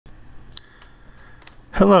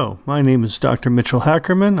Hello, my name is Dr. Mitchell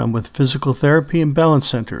Hackerman. I'm with Physical Therapy and Balance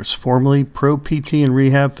Centers, formerly Pro PT and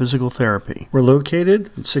Rehab Physical Therapy. We're located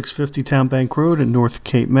at 650 Town Bank Road in North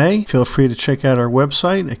Cape May. Feel free to check out our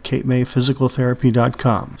website at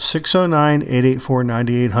capemayphysicaltherapy.com,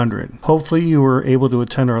 609-884-9800. Hopefully you were able to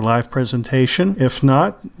attend our live presentation. If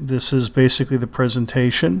not, this is basically the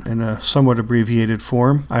presentation in a somewhat abbreviated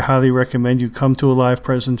form. I highly recommend you come to a live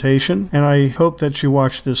presentation, and I hope that you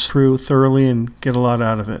watch this through thoroughly and get a lot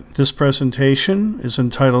out of it. This presentation is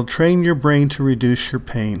entitled Train Your Brain to Reduce Your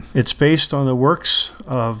Pain. It's based on the works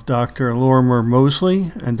of Dr. Lorimer Moseley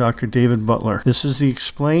and Dr. David Butler. This is the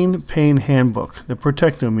Explain Pain Handbook, the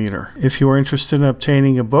Protectometer. If you are interested in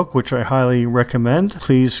obtaining a book, which I highly recommend,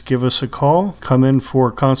 please give us a call, come in for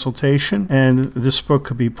a consultation, and this book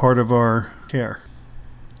could be part of our care.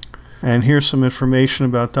 And here's some information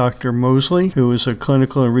about Dr. Moseley, who is a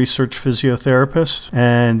clinical and research physiotherapist,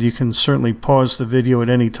 and you can certainly pause the video at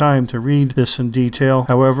any time to read this in detail.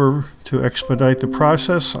 However, to expedite the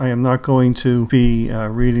process, I am not going to be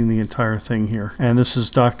reading the entire thing here. And this is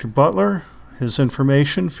Dr. Butler. His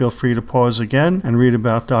information, feel free to pause again and read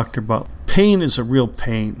about Dr. Butler. Pain is a real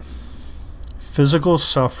pain. Physical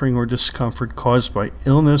suffering or discomfort caused by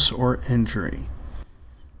illness or injury.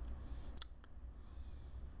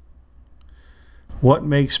 What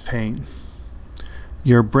makes pain?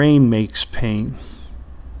 Your brain makes pain.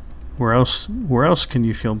 Where else can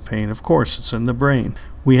you feel pain? Of course, it's in the brain.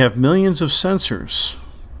 We have millions of sensors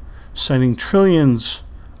sending trillions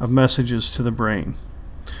of messages to the brain.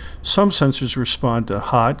 Some sensors respond to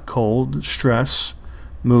hot, cold, stress,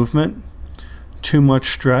 movement, too much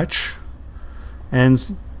stretch,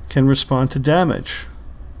 and can respond to damage.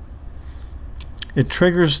 It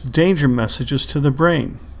triggers danger messages to the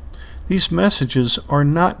brain. These messages are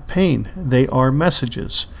not pain. They are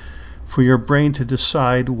messages for your brain to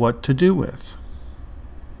decide what to do with.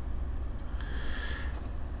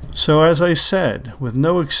 So as I said, with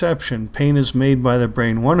no exception, pain is made by the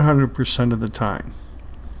brain 100% of the time.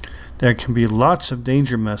 There can be lots of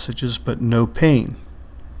danger messages, but no pain.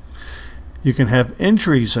 You can have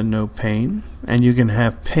injuries and no pain, and you can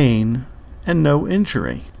have pain and no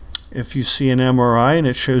injury. If you see an MRI and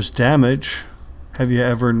it shows damage, have you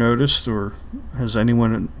ever noticed, or has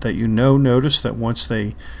anyone that you know noticed, that once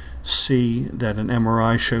they see that an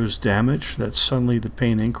MRI shows damage, that suddenly the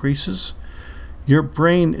pain increases? Your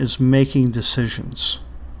brain is making decisions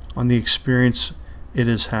on the experience that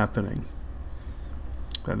is happening.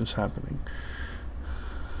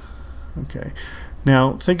 Okay.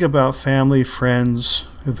 Now think about family, friends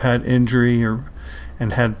who've had injury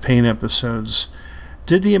and had pain episodes.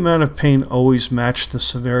 Did the amount of pain always match the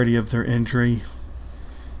severity of their injury?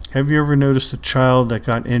 Have you ever noticed a child that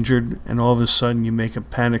got injured and all of a sudden you make a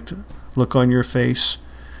panicked look on your face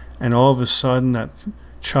and all of a sudden that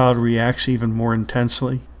child reacts even more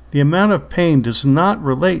intensely? The amount of pain does not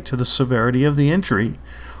relate to the severity of the injury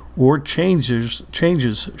or changes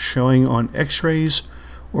showing on x-rays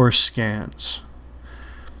or scans.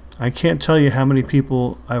 I can't tell you how many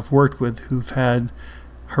people I've worked with who've had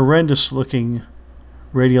horrendous looking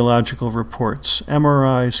radiological reports,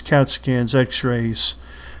 MRIs, CAT scans, x-rays.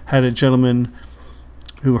 Had a gentleman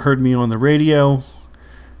who heard me on the radio.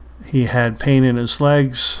 He had pain in his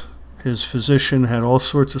legs. His physician had all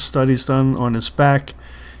sorts of studies done on his back.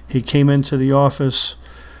 He came into the office,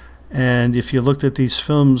 and if you looked at these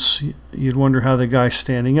films, you'd wonder how the guy's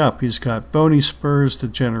standing up. He's got bony spurs,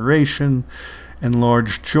 degeneration,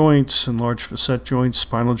 enlarged joints, enlarged facet joints,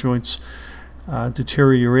 spinal joints,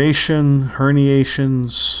 deterioration,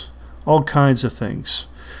 herniations, all kinds of things.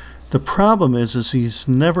 The problem is he's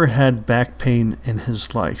never had back pain in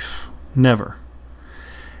his life. Never.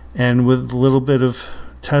 And with a little bit of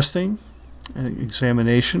testing and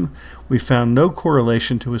examination, we found no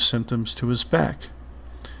correlation to his symptoms to his back.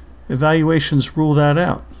 Evaluations rule that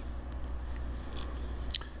out.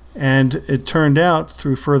 And it turned out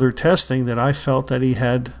through further testing that I felt that he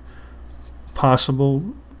had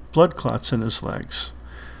possible blood clots in his legs.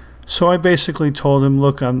 So I basically told him,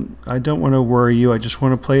 look, I don't want to worry you. I just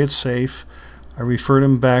want to play it safe. I referred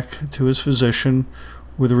him back to his physician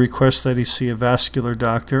with a request that he see a vascular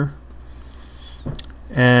doctor.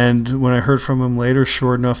 And when I heard from him later,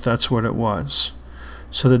 sure enough, that's what it was.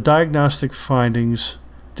 So the diagnostic findings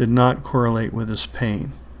did not correlate with his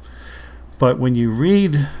pain. But when you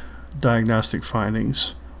read diagnostic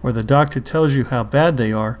findings, or the doctor tells you how bad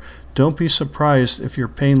they are, don't be surprised if your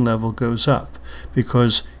pain level goes up,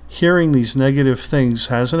 because hearing these negative things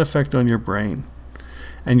has an effect on your brain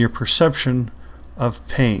and your perception of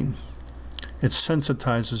pain. It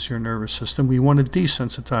sensitizes your nervous system. We want to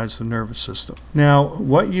desensitize the nervous system. Now,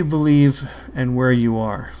 what you believe and where you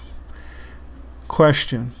are.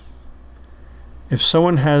 Question. If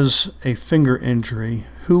someone has a finger injury,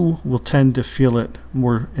 who will tend to feel it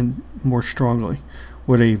more strongly?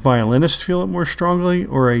 Would a violinist feel it more strongly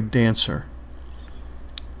or a dancer?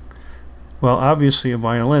 Well, obviously a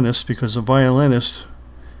violinist, because a violinist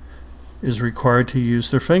is required to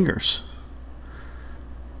use their fingers.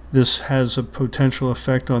 This has a potential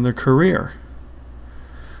effect on their career.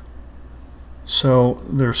 So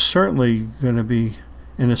they're certainly going to be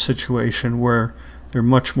in a situation where they're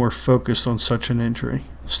much more focused on such an injury.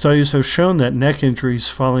 Studies have shown that neck injuries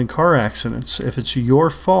following car accidents, if it's your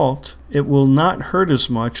fault, it will not hurt as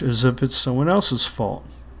much as if it's someone else's fault.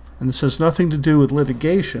 And this has nothing to do with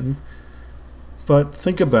litigation, but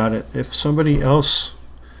think about it. If somebody else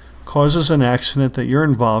causes an accident that you're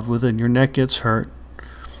involved with and your neck gets hurt,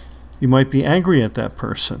 you might be angry at that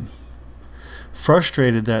person,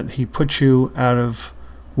 frustrated that he put you out of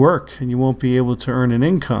work and you won't be able to earn an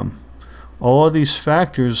income. All of these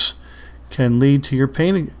factors can lead to your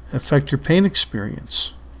pain, affect your pain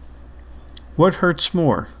experience. What hurts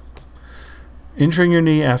more? Injuring your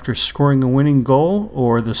knee after scoring a winning goal,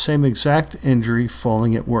 or the same exact injury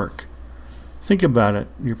falling at work? Think about it.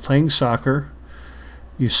 You're playing soccer,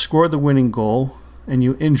 you score the winning goal, and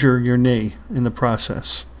you injure your knee in the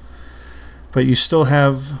process. But you still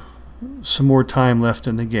have some more time left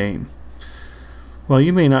in the game. Well,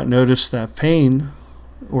 you may not notice that pain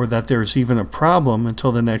or that there's even a problem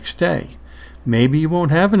until the next day. Maybe you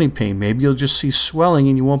won't have any pain. Maybe you'll just see swelling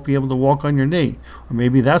and you won't be able to walk on your knee. Or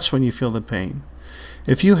maybe that's when you feel the pain.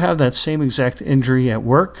 If you have that same exact injury at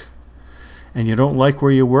work and you don't like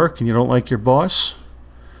where you work and you don't like your boss,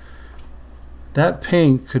 that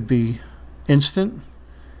pain could be instant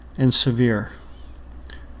and severe.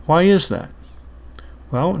 Why is that?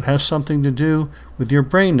 Well, it has something to do with your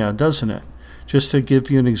brain now, doesn't it? Just to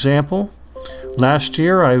give you an example, last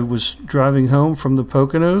year I was driving home from the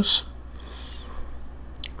Poconos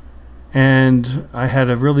and I had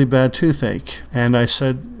a really bad toothache. And I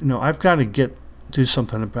said, I've got to do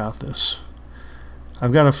something about this.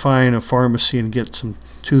 I've got to find a pharmacy and get some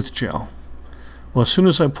tooth gel. Well, as soon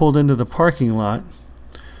as I pulled into the parking lot,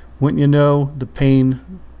 wouldn't you know, the pain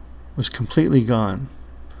was completely gone.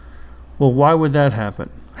 Well, why would that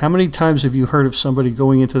happen? How many times have you heard of somebody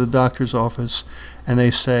going into the doctor's office and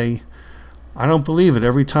they say, I don't believe it.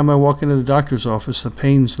 Every time I walk into the doctor's office, the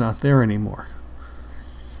pain's not there anymore.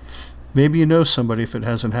 Maybe you know somebody if it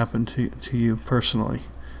hasn't happened to you personally.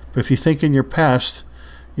 But if you think in your past,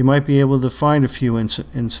 you might be able to find a few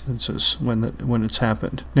instances when it's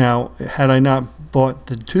happened. Now, had I not bought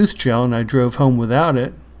the tooth gel and I drove home without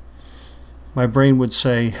it, my brain would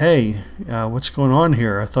say, hey, what's going on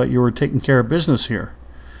here? I thought you were taking care of business here.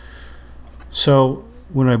 So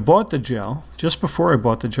when I bought the gel, just before I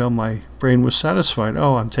bought the gel, my brain was satisfied.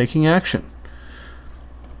 Oh, I'm taking action.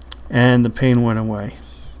 And the pain went away.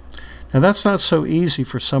 Now, that's not so easy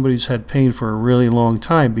for somebody who's had pain for a really long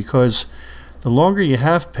time, because the longer you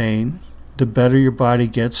have pain, the better your body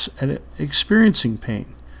gets at experiencing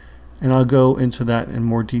pain. And I'll go into that in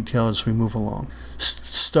more detail as we move along.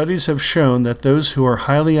 Studies have shown that those who are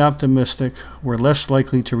highly optimistic were less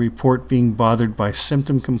likely to report being bothered by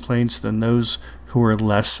symptom complaints than those who are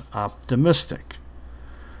less optimistic.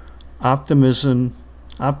 Optimism,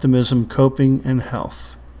 coping, and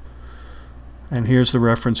health. And here's the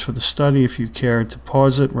reference for the study. If you care to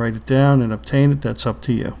pause it, write it down, and obtain it, that's up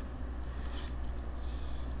to you.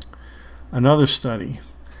 Another study.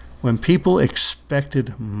 When people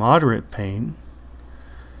expected moderate pain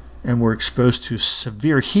and were exposed to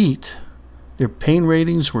severe heat, their pain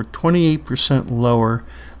ratings were 28% lower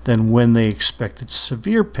than when they expected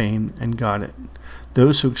severe pain and got it.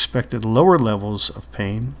 Those who expected lower levels of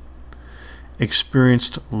pain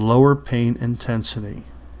experienced lower pain intensity.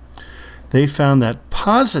 They found that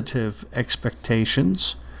positive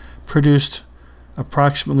expectations produced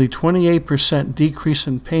approximately 28% decrease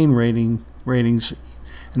in pain ratings,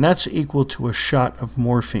 and that's equal to a shot of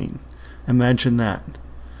morphine. Imagine that.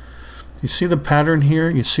 You see the pattern here?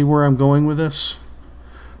 You see where I'm going with this?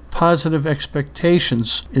 Positive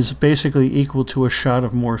expectations is basically equal to a shot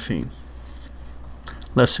of morphine.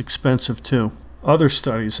 Less expensive too. Other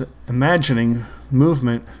studies, imagining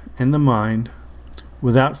movement in the mind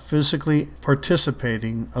without physically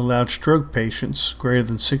participating allowed stroke patients greater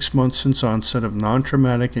than 6 months since onset of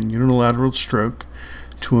non-traumatic and unilateral stroke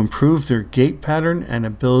to improve their gait pattern and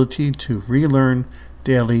ability to relearn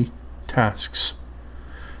daily tasks.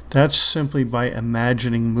 That's simply by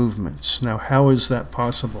imagining movements. Now, how is that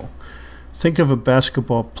possible? Think of a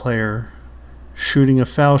basketball player shooting a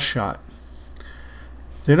foul shot.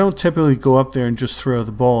 They don't typically go up there and just throw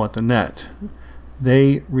the ball at the net.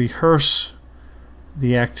 They rehearse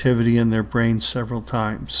the activity in their brain several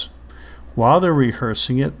times. While they're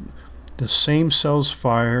rehearsing it, the same cells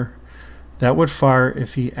fire that would fire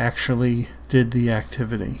if he actually did the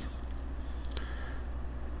activity.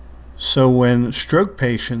 So when stroke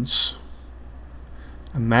patients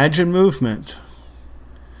imagine movement,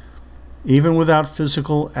 even without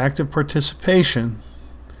physical active participation,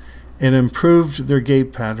 it improved their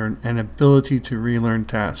gait pattern and ability to relearn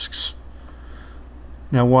tasks.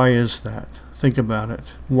 Now, why is that? Think about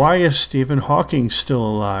it. Why is Stephen Hawking still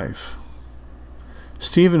alive?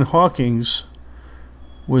 Stephen Hawking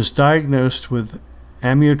was diagnosed with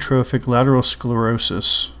amyotrophic lateral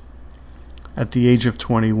sclerosis at the age of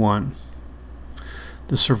 21.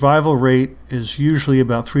 The survival rate is usually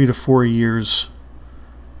about 3 to 4 years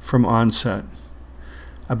from onset.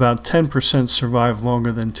 About 10% survive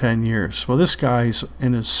longer than 10 years. Well, this guy's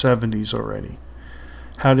in his 70s already.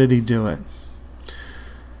 How did he do it?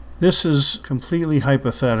 This is completely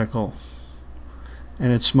hypothetical,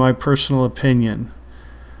 and it's my personal opinion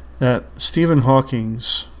that Stephen Hawking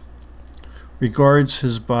regards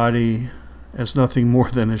his body as nothing more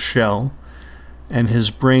than a shell, and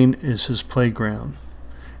his brain is his playground.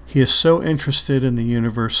 He is so interested in the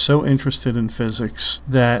universe, so interested in physics,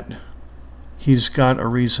 that he's got a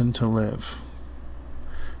reason to live.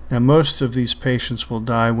 Now, most of these patients will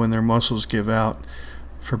die when their muscles give out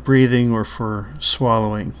for breathing or for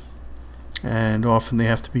swallowing, and often they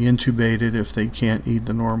have to be intubated if they can't eat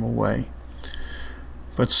the normal way.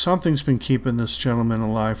 But something's been keeping this gentleman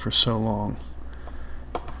alive for so long.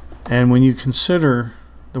 And when you consider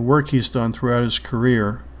the work he's done throughout his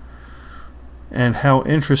career and how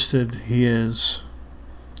interested he is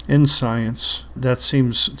in science, that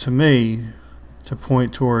seems to me to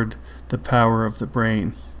point toward the power of the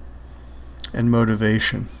brain and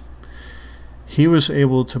motivation. He was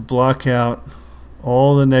able to block out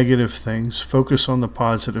all the negative things, focus on the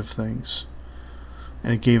positive things,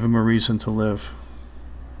 and it gave him a reason to live.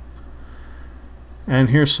 And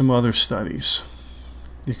here's some other studies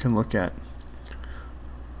you can look at.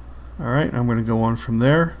 All right, I'm going to go on from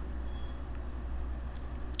there.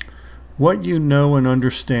 What you know and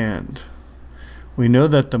understand. We know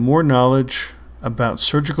that the more knowledge about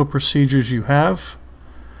surgical procedures you have,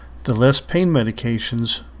 the less pain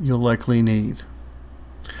medications you'll likely need.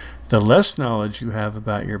 The less knowledge you have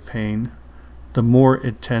about your pain, the more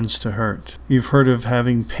it tends to hurt. You've heard of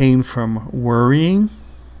having pain from worrying?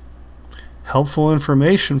 Helpful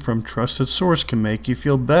information from trusted source can make you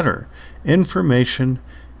feel better. Information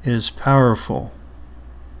is powerful.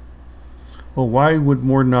 Well, why would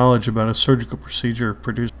more knowledge about a surgical procedure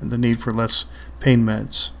produce the need for less pain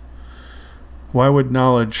meds? Why would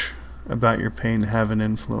knowledge about your pain have an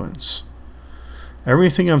influence?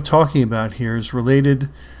 Everything I'm talking about here is related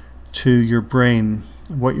to your brain,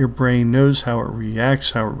 what your brain knows, how it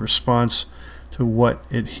reacts, how it responds to what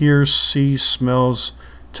it hears, sees, smells,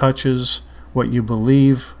 touches, what you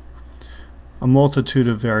believe, a multitude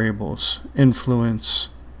of variables, influence,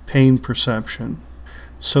 pain perception.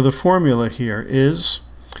 So the formula here is,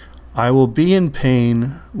 I will be in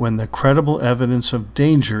pain when the credible evidence of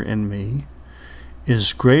danger in me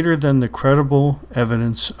is greater than the credible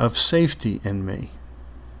evidence of safety in me.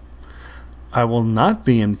 I will not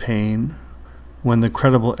be in pain when the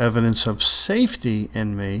credible evidence of safety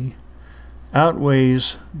in me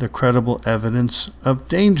outweighs the credible evidence of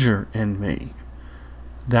danger in me.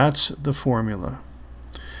 That's the formula.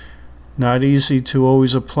 Not easy to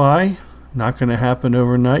always apply, not going to happen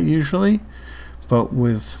overnight usually, but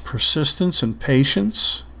with persistence and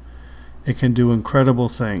patience, it can do incredible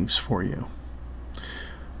things for you.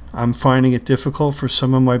 I'm finding it difficult for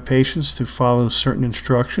some of my patients to follow certain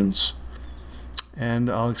instructions, and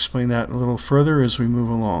I'll explain that a little further as we move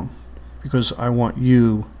along, because I want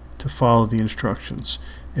you to follow the instructions.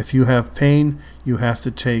 If you have pain, you have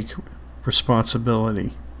to take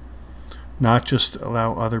responsibility, not just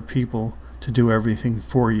allow other people to do everything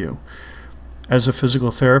for you. As a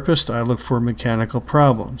physical therapist, I look for mechanical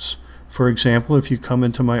problems. For example, if you come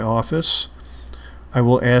into my office, I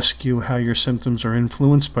will ask you how your symptoms are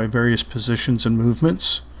influenced by various positions and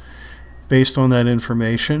movements. Based on that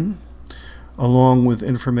information, along with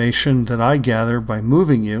information that I gather by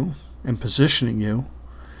moving you and positioning you,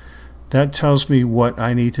 that tells me what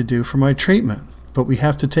I need to do for my treatment. But we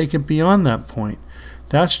have to take it beyond that point.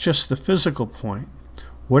 That's just the physical point.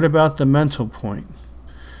 What about the mental point?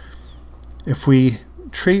 If we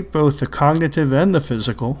treat both the cognitive and the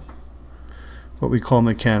physical, what we call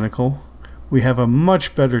mechanical, we have a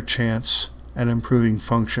much better chance at improving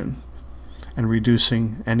function. and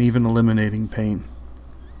reducing and even eliminating pain.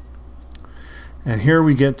 And here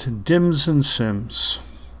we get to DIMS and SIMS,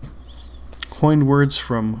 coined words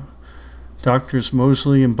from Doctors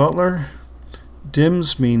Mosley and Butler.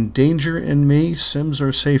 DIMS mean danger in me, SIMS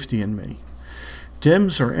are safety in me.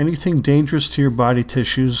 DIMS are anything dangerous to your body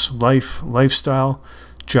tissues, life, lifestyle,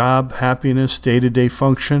 job, happiness, day-to-day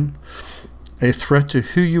function, a threat to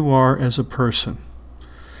who you are as a person.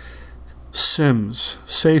 SIMS,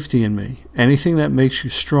 safety in me, anything that makes you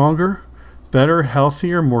stronger, better,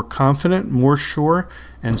 healthier, more confident, more sure,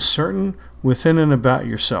 and certain within and about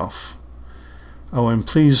yourself. Oh, and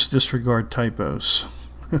please disregard typos.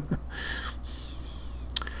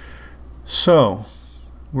 So,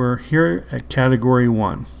 we're here at Category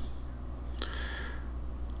 1.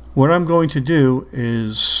 What I'm going to do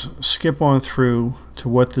is skip on through to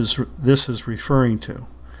what this is referring to.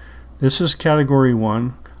 This is Category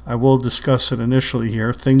 1. I will discuss it initially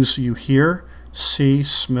here. Things you hear, see,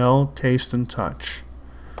 smell, taste, and touch.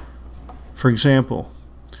 For example,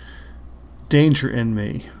 danger in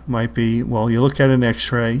me might be, well, you look at an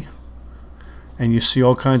x-ray and you see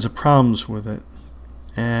all kinds of problems with it,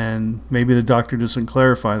 and maybe the doctor doesn't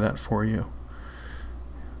clarify that for you.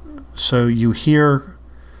 So you hear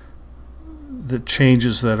the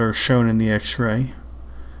changes that are shown in the x-ray,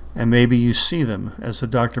 and maybe you see them as the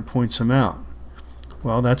doctor points them out.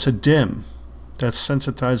 Well, that's a DIM. That's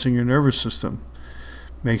sensitizing your nervous system.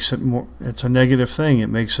 Makes it more, it's a negative thing. It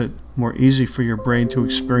makes it more easy for your brain to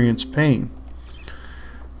experience pain.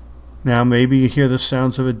 Now maybe you hear the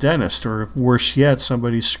sounds of a dentist, or worse yet,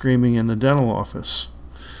 somebody screaming in the dental office.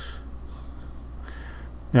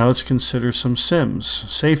 Now let's consider some SIMS,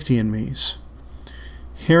 safety in me's.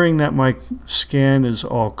 Hearing that my scan is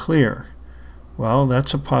all clear. Well,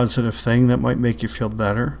 that's a positive thing that might make you feel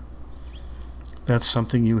better. That's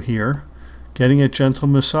something you hear. Getting a gentle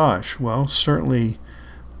massage. Well, certainly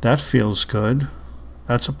that feels good.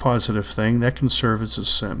 That's a positive thing. That can serve as a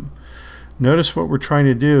SIM. Notice what we're trying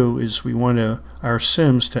to do is we want our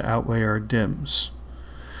SIMS to outweigh our DIMS.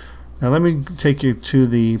 Now let me take you to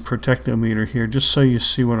the protectometer here just so you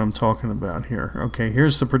see what I'm talking about here. Okay,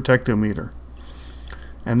 here's the protectometer.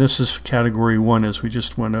 And this is Category 1 as we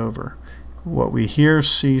just went over. What we hear,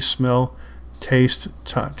 see, smell, taste,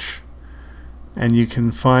 touch. And you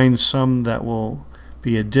can find some that will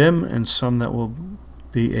be a DIM and some that will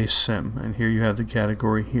be a SIM. And here you have the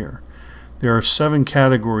category here. There are 7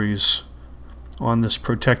 categories on this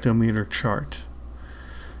protectometer chart.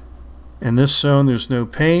 In this zone, there's no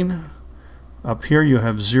pain. Up here, you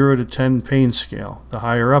have 0 to 10 pain scale. The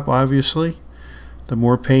higher up, obviously, the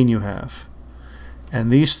more pain you have. And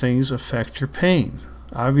these things affect your pain.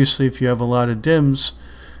 Obviously, if you have a lot of DIMS,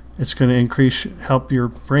 it's going to help your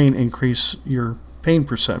brain increase your pain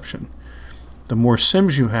perception. The more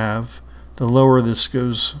SIMS you have, the lower this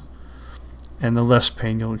goes and the less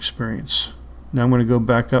pain you'll experience. Now I'm going to go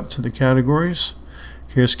back up to the categories.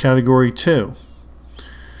 Here's Category 2.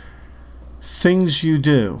 Things you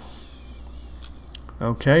do.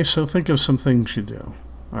 Okay, so think of some things you do.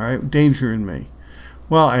 All right, danger in me.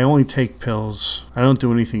 Well, I only take pills. I don't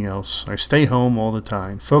do anything else. I stay home all the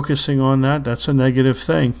time. Focusing on that, that's a negative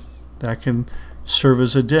thing. That can serve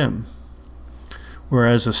as a DIM.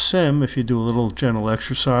 Whereas a SIM, if you do a little gentle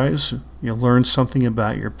exercise, you'll learn something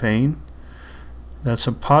about your pain. That's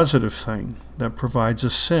a positive thing. That provides a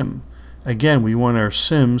SIM. Again, we want our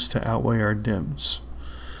SIMS to outweigh our DIMS.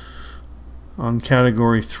 On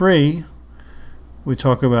Category 3, we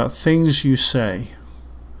talk about things you say.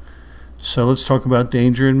 So let's talk about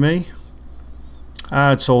danger in me.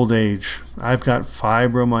 It's old age. I've got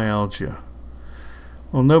fibromyalgia.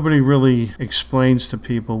 Well, nobody really explains to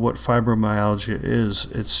people what fibromyalgia is.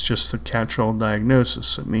 It's just a catch-all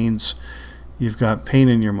diagnosis. It means you've got pain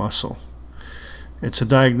in your muscle. It's a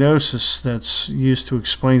diagnosis that's used to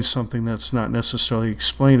explain something that's not necessarily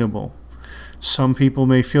explainable. Some people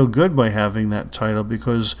may feel good by having that title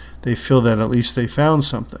because they feel that at least they found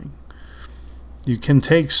something. You can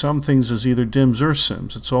take some things as either DIMS or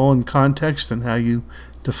SIMS. It's all in context and how you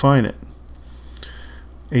define it.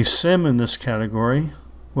 A SIM in this category,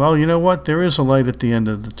 well, you know what? There is a light at the end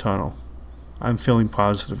of the tunnel. I'm feeling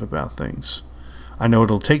positive about things. I know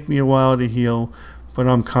it'll take me a while to heal, but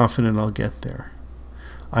I'm confident I'll get there.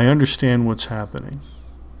 I understand what's happening.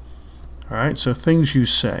 All right, so things you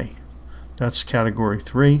say. That's Category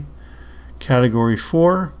 3. Category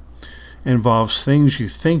 4 involves things you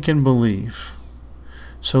think and believe.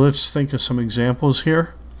 So let's think of some examples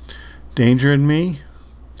here. Danger in me.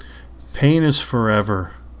 Pain is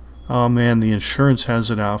forever. Oh man, the insurance has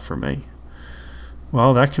it out for me.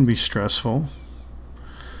 Well, that can be stressful.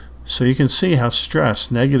 So you can see how stress,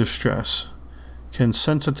 negative stress, can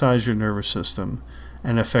sensitize your nervous system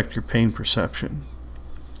and affect your pain perception.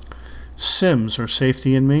 SIMs, or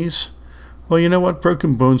safety in me's. Well, you know what?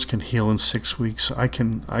 Broken bones can heal in 6 weeks. I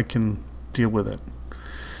can deal with it.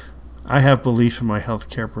 I have belief in my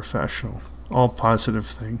healthcare professional. All positive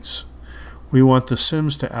things. We want the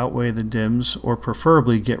SIMs to outweigh the DIMs, or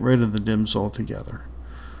preferably get rid of the DIMs altogether.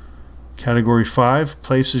 Category 5,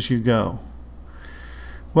 places you go.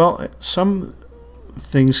 Well, some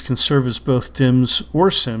things can serve as both DIMs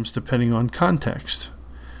or SIMs depending on context.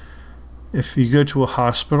 If you go to a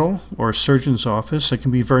hospital or a surgeon's office, it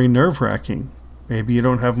can be very nerve-wracking. Maybe you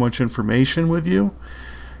don't have much information with you.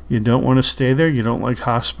 You don't want to stay there. You don't like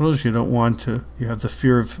hospitals. You have the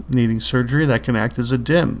fear of needing surgery. That can act as a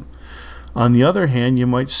DIM. On the other hand, you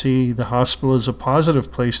might see the hospital as a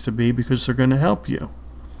positive place to be because they're going to help you.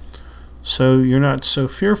 So you're not so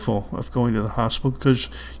fearful of going to the hospital because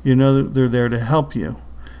you know that they're there to help you.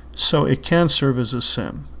 So it can serve as a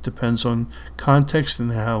SIM. Depends on context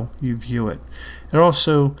and how you view it. It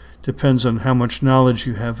also depends on how much knowledge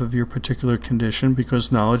you have of your particular condition,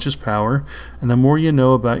 because knowledge is power, and the more you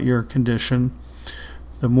know about your condition,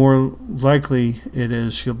 the more likely it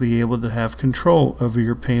is you'll be able to have control over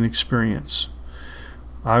your pain experience.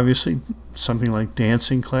 Obviously, something like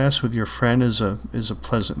dancing class with your friend is a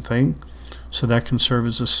pleasant thing, so that can serve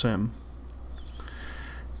as a SIM.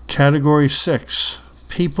 Category 6,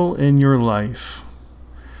 people in your life.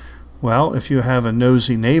 Well, if you have a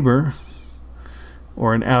nosy neighbor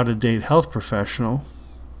or an out-of-date health professional,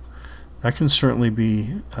 that can certainly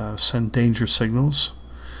send danger signals.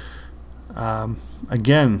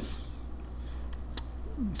 Again,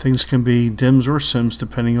 things can be DIMs or SIMs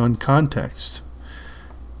depending on context.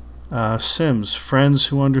 SIMs, friends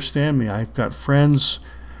who understand me. I've got friends.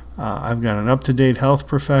 I've got an up-to-date health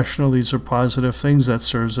professional. These are positive things. That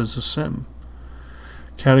serves as a SIM.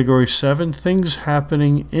 Category 7, things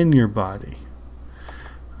happening in your body.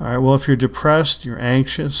 All right, well, if you're depressed, you're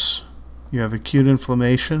anxious, you have acute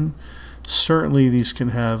inflammation, certainly these can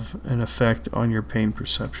have an effect on your pain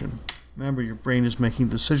perception. Remember, your brain is making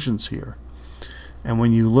decisions here. And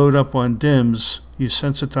when you load up on DIMs, you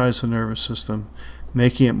sensitize the nervous system,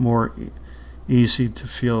 making it more easy to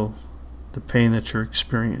feel the pain that you're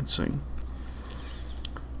experiencing.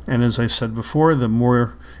 And as I said before, the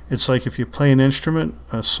more, it's like if you play an instrument,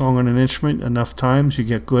 a song on an instrument enough times, you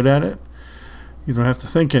get good at it. You don't have to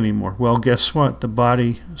think anymore. Well, guess what? The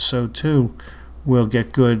body, so too, will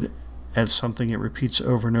get good at something it repeats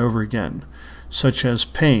over and over again, such as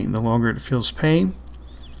pain. The longer it feels pain,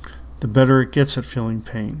 the better it gets at feeling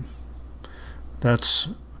pain. That's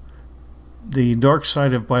the dark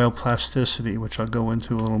side of bioplasticity, which I'll go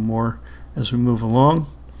into a little more as we move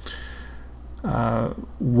along.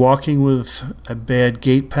 Walking with a bad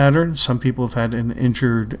gait pattern. Some people have had an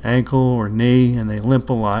injured ankle or knee and they limp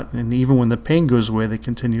a lot, and even when the pain goes away they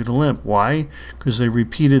continue to limp. Why? Because they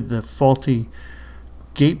repeated the faulty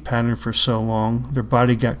gait pattern for so long, their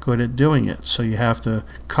body got good at doing it. So you have to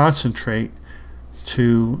concentrate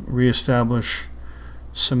to reestablish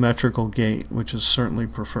symmetrical gait, which is certainly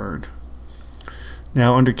preferred.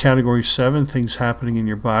 Now, under category 7, things happening in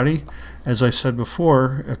your body. As I said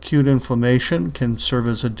before, acute inflammation can serve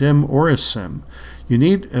as a DIM or a SIM. You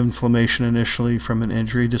need inflammation initially from an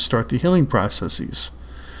injury to start the healing processes.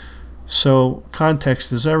 So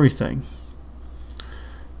context is everything.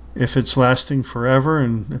 If it's lasting forever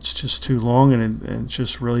and it's just too long and it's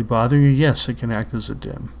just really bothering you, yes, it can act as a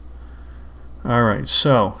DIM. All right,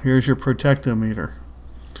 so here's your protectometer.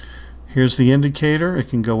 Here's the indicator. It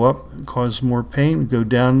can go up and cause more pain, go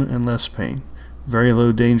down and less pain. Very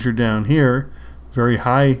low danger down here, very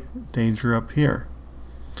high danger up here.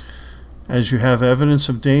 As you have evidence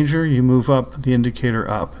of danger, you move up the indicator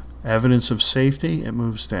up. Evidence of safety, it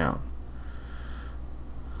moves down.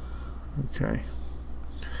 Okay.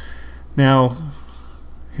 Now,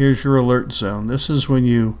 here's your alert zone. This is when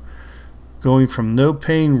you going from no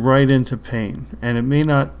pain right into pain, and it may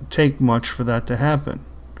not take much for that to happen.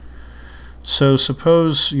 So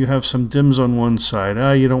suppose you have some DIMs on one side.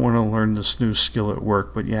 You don't want to learn this new skill at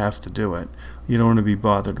work, but you have to do it. You don't want to be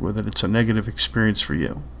bothered with it. It's a negative experience for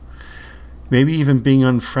you. Maybe even being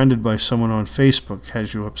unfriended by someone on Facebook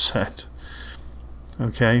has you upset.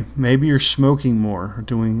 Okay? Maybe you're smoking more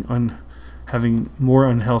or having more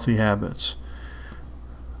unhealthy habits.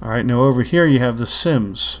 All right, now over here you have the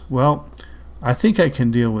SIMs. Well, I think I can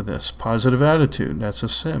deal with this. Positive attitude, that's a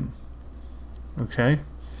SIM. Okay?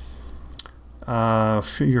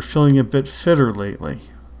 You're feeling a bit fitter lately.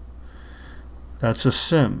 That's a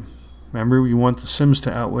SIM. Remember, we want the SIMs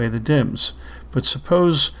to outweigh the DIMs. But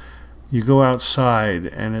suppose you go outside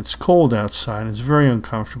and it's cold outside and it's very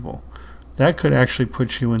uncomfortable. that could actually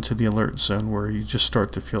put you into the alert zone where you just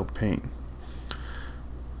start to feel pain.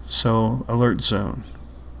 So, alert zone.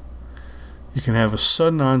 You can have a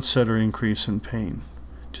sudden onset or increase in pain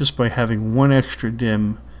just by having one extra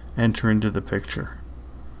dim enter into the picture.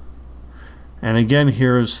 And again,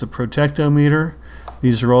 here is the protectometer.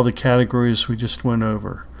 These are all the categories we just went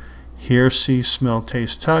over. Hear, see, smell,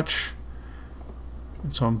 taste, touch.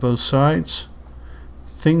 It's on both sides.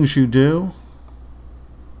 Things you do.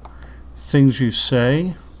 Things you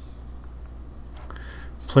say.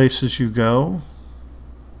 Places you go.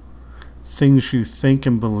 Things you think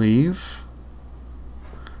and believe.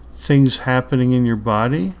 Things happening in your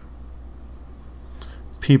body.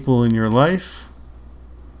 People in your life.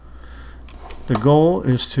 The goal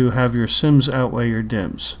is to have your sims outweigh your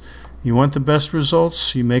dims. You want the best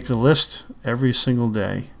results, you make a list every single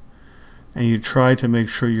day. And you try to make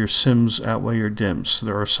sure your sims outweigh your dims.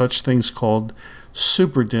 There are such things called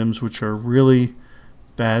super dims, which are really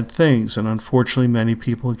bad things. And unfortunately, many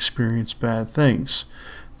people experience bad things.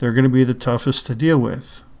 They're going to be the toughest to deal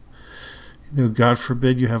with. You know, God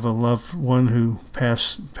forbid you have a loved one who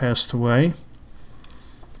passed away.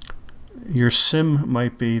 Your sim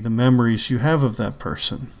might be the memories you have of that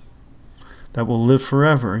person that will live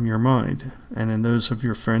forever in your mind and in those of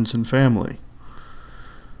your friends and family.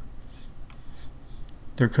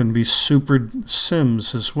 There can be super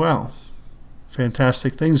sims as well.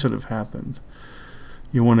 Fantastic things that have happened.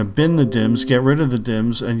 You want to bin the dims, get rid of the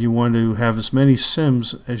dims, and you want to have as many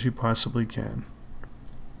sims as you possibly can.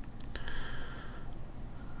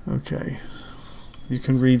 Okay, you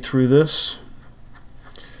can read through this.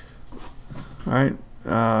 All right.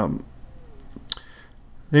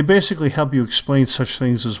 They basically help you explain such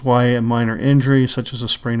things as why a minor injury, such as a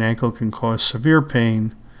sprained ankle, can cause severe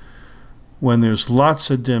pain when there's lots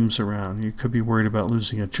of dims around. You could be worried about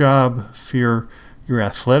losing a job, fear your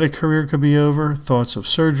athletic career could be over, thoughts of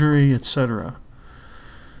surgery, etc.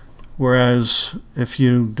 Whereas if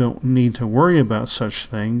you don't need to worry about such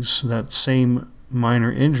things, that same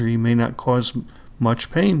minor injury may not cause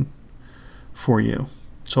much pain for you.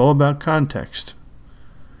 It's all about context.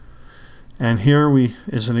 And here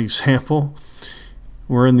is an example.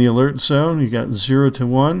 We're in the alert zone. You got 0 to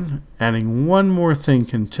 1. Adding one more thing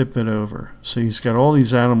can tip it over. So he's got all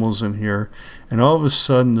these animals in here, and all of a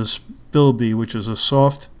sudden this bilby, which is a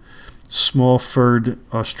soft, small-furred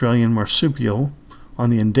Australian marsupial on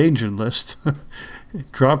the endangered list,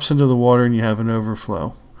 it drops into the water and you have an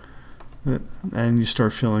overflow. And you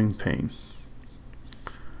start feeling pain.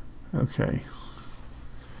 Okay.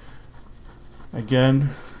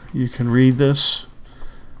 Again, you can read this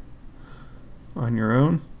on your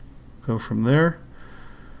own. Go from there.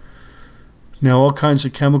 Now, all kinds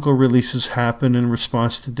of chemical releases happen in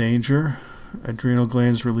response to danger. Adrenal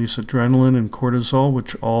glands release adrenaline and cortisol,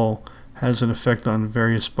 which all has an effect on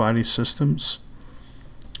various body systems.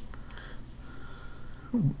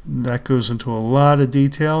 That goes into a lot of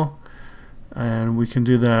detail, and we can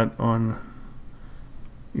do that on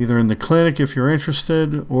either in the clinic if you're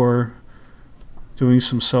interested, or doing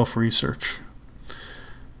some self-research.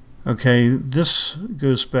 Okay, this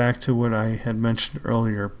goes back to what I had mentioned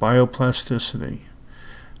earlier, bioplasticity.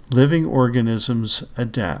 Living organisms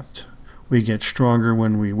adapt. We get stronger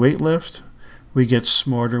when we weightlift. We get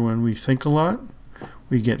smarter when we think a lot.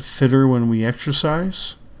 We get fitter when we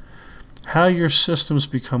exercise. How your systems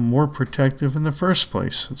become more protective in the first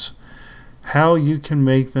place. It's how you can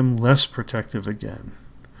make them less protective again.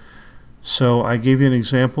 So I gave you an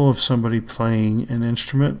example of somebody playing an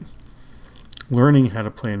instrument, learning how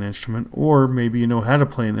to play an instrument, or maybe you know how to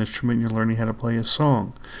play an instrument and you're learning how to play a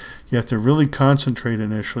song. You have to really concentrate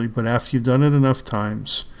initially, but after you've done it enough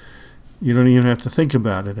times, you don't even have to think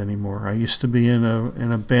about it anymore. I used to be in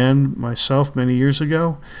a band myself many years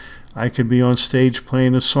ago. I could be on stage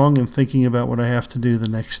playing a song and thinking about what I have to do the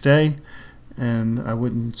next day, and I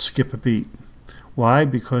wouldn't skip a beat. Why?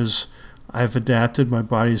 Because I've adapted. My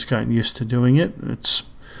body's gotten used to doing it. It's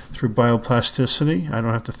through bioplasticity. I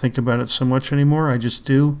don't have to think about it so much anymore. I just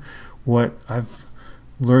do what I've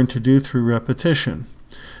learned to do through repetition.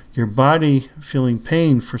 Your body feeling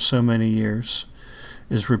pain for so many years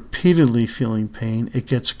is repeatedly feeling pain. It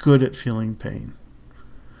gets good at feeling pain.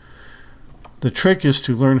 The trick is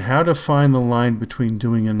to learn how to find the line between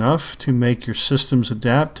doing enough to make your systems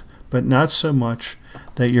adapt, but not so much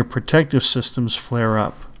that your protective systems flare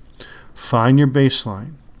up. Find your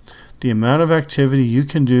baseline, the amount of activity you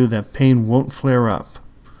can do that pain won't flare up.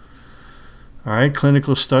 All right,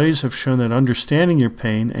 clinical studies have shown that understanding your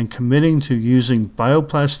pain and committing to using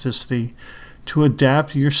bioplasticity to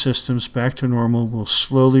adapt your systems back to normal will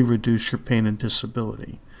slowly reduce your pain and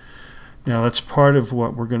disability. Now that's part of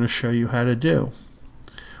what we're going to show you how to do.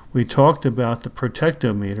 We talked about the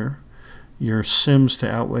protectometer, your SIMs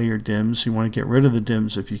to outweigh your DIMs. You want to get rid of the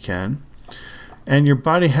DIMs if you can. And your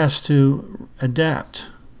body has to adapt.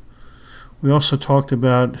 We also talked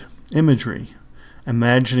about imagery,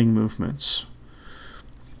 imagining movements.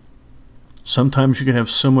 Sometimes you can have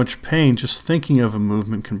so much pain, just thinking of a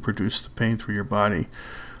movement can produce the pain through your body.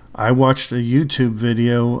 I watched a YouTube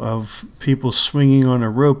video of people swinging on a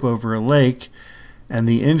rope over a lake, and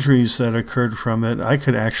the injuries that occurred from it, I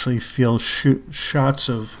could actually feel shots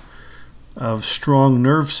of strong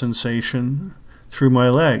nerve sensation through my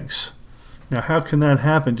legs. Now, how can that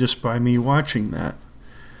happen just by me watching that?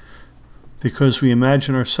 Because we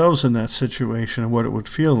imagine ourselves in that situation and what it would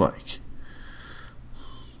feel like.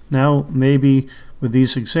 Now, maybe with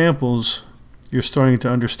these examples, you're starting to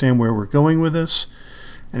understand where we're going with this.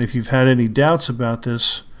 And if you've had any doubts about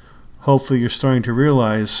this, hopefully you're starting to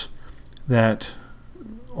realize that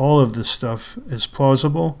all of this stuff is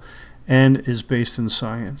plausible and is based in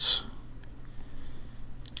science.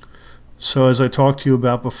 So as I talked to you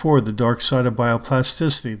about before, the dark side of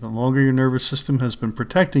bioplasticity, the longer your nervous system has been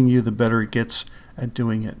protecting you, the better it gets at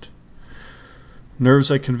doing it. Nerves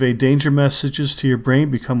that convey danger messages to your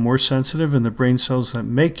brain become more sensitive, and the brain cells that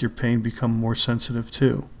make your pain become more sensitive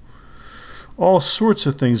too. All sorts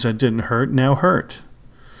of things that didn't hurt now hurt.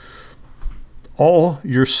 All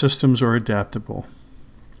your systems are adaptable.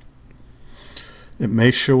 It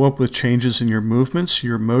may show up with changes in your movements,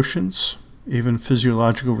 your emotions, even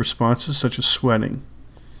physiological responses such as sweating.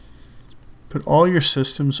 But all your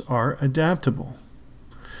systems are adaptable.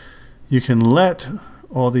 You can let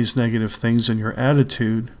all these negative things in your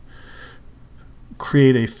attitude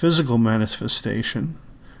create a physical manifestation.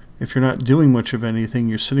 If you're not doing much of anything,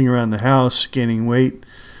 you're sitting around the house gaining weight,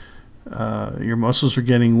 your muscles are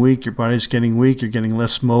getting weak, your body's getting weak, you're getting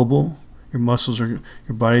less mobile, your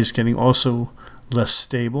body's getting also less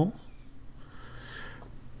stable.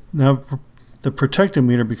 Now the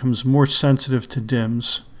protectometer becomes more sensitive to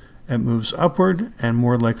DIMs. It moves upward and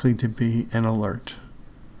more likely to be an alert.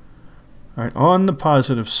 All right, on the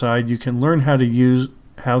positive side, you can learn how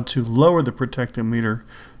to lower the protectometer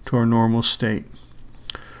to our normal state.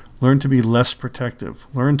 Learn to be less protective.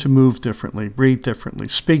 Learn to move differently, breathe differently,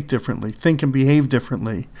 speak differently, think and behave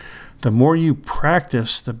differently. The more you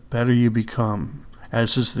practice, the better you become,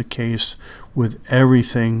 as is the case with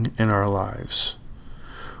everything in our lives.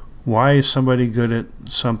 Why is somebody good at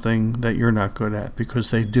something that you're not good at?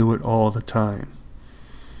 Because they do it all the time.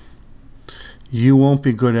 You won't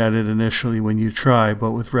be good at it initially when you try,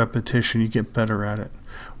 but with repetition you get better at it.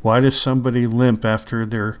 Why does somebody limp after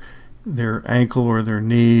their ankle or their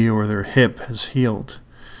knee or their hip has healed,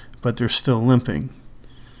 but they're still limping?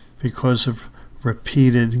 Because of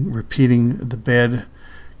repeating the bad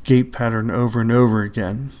gait pattern over and over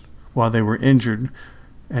again while they were injured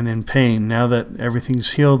and in pain. Now that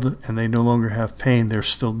everything's healed and they no longer have pain, they're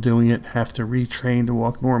still doing it, have to retrain to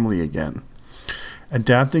walk normally again.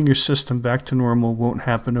 Adapting your system back to normal won't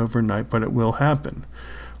happen overnight, but it will happen.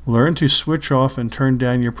 Learn to switch off and turn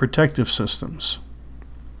down your protective systems.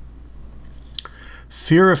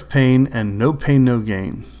 Fear of pain and no pain, no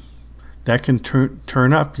gain. That can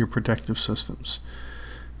turn up your protective systems.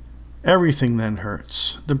 Everything then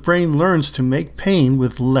hurts. The brain learns to make pain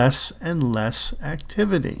with less and less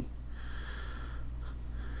activity.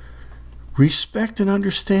 Respect and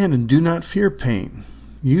understand and do not fear pain.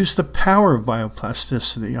 Use the power of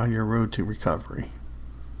bioplasticity on your road to recovery.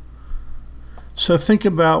 So think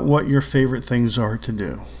about what your favorite things are to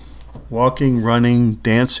do. Walking, running,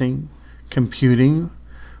 dancing, computing,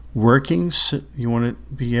 working. You want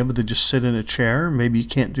to be able to just sit in a chair. Maybe you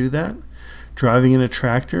can't do that. Driving in a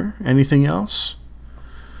tractor. Anything else?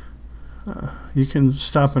 You can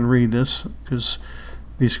stop and read this because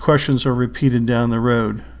these questions are repeated down the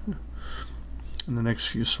road in the next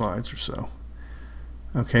few slides or so.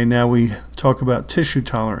 Okay, now we talk about tissue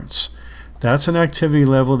tolerance. That's an activity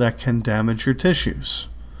level that can damage your tissues.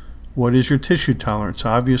 What is your tissue tolerance?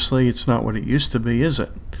 Obviously, it's not what it used to be, is it?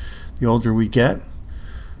 The older we get,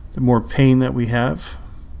 the more pain that we have.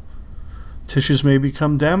 Tissues may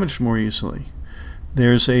become damaged more easily.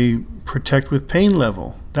 There's a protect with pain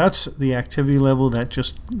level. That's the activity level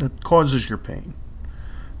that causes your pain.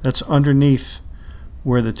 That's underneath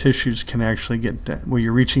where the tissues can actually where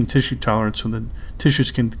you're reaching tissue tolerance when the tissues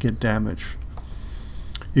can get damaged.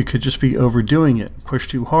 You could just be overdoing it. Push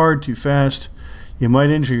too hard, too fast. You might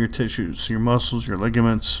injure your tissues, your muscles, your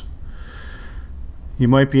ligaments. You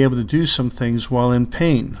might be able to do some things while in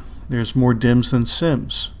pain. There's more DIMs than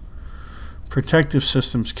SIMs. Protective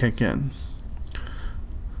systems kick in.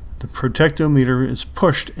 The protectometer is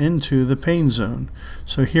pushed into the pain zone.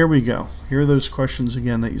 So here we go. Here are those questions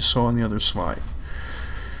again that you saw on the other slide.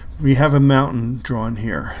 We have a mountain drawn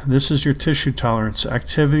here. This is your tissue tolerance,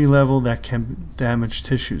 activity level that can damage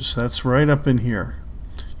tissues. That's right up in here.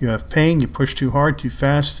 You have pain, you push too hard, too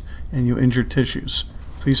fast, and you injure tissues.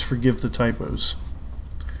 Please forgive the typos.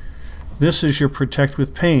 This is your protect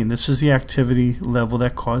with pain. This is the activity level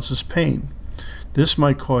that causes pain. This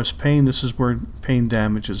might cause pain. This is where pain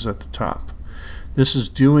damage is at the top. This is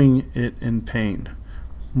doing it in pain.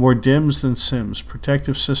 More DIMS than SIMS.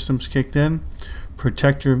 Protective systems kicked in.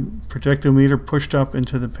 Protectometer pushed up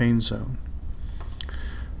into the pain zone.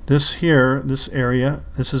 This here, this area,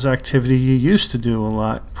 this is activity you used to do a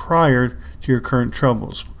lot prior to your current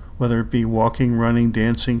troubles, whether it be walking, running,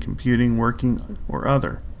 dancing, computing, working, or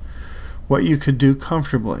other. What you could do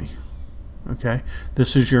comfortably. Okay,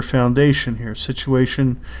 this is your foundation here,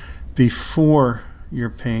 situation before your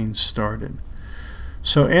pain started.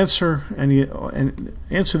 So answer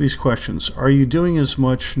these questions. Are you doing as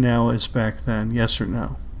much now as back then? Yes or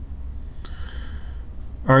no?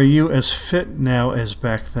 Are you as fit now as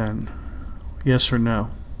back then? Yes or no?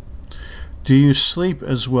 Do you sleep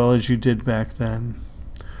as well as you did back then?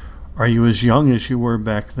 Are you as young as you were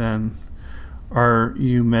back then? Are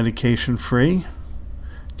you medication free?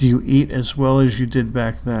 Do you eat as well as you did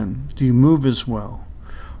back then? Do you move as well?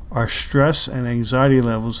 Are stress and anxiety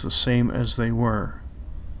levels the same as they were?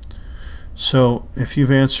 So if you've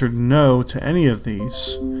answered no to any of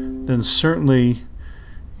these, then certainly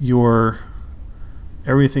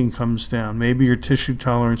everything comes down. Maybe your tissue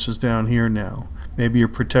tolerance is down here now. Maybe your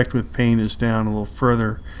protect with pain is down a little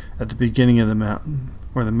further at the beginning of the mountain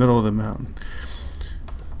or the middle of the mountain.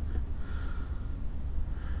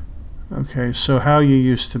 Okay, so how you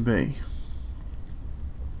used to be.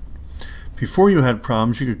 Before you had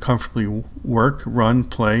problems, you could comfortably work, run,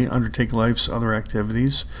 play, undertake life's other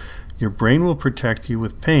activities. Your brain will protect you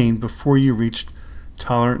with pain before you reach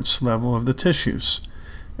tolerance level of the tissues.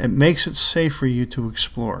 It makes it safe for you to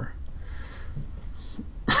explore.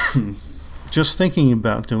 Just thinking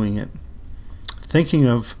about doing it, thinking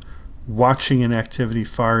of watching an activity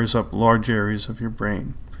fires up large areas of your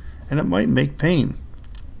brain, and it might make pain.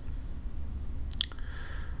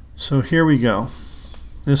 So here we go.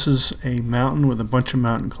 This is a mountain with a bunch of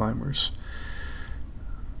mountain climbers.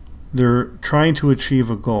 They're trying to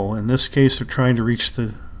achieve a goal. In this case, they're trying to reach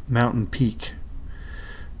the mountain peak.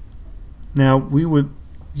 Now, we would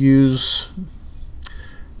use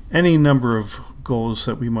any number of goals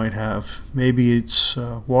that we might have. Maybe it's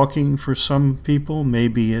walking for some people.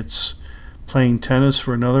 Maybe it's playing tennis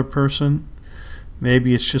for another person.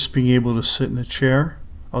 Maybe it's just being able to sit in a chair.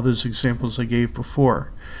 All those examples I gave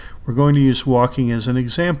before. We're going to use walking as an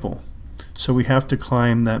example. So we have to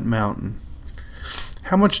climb that mountain.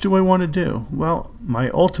 How much do I want to do? Well, my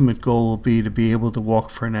ultimate goal will be to be able to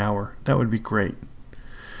walk for an hour. That would be great.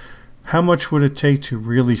 How much would it take to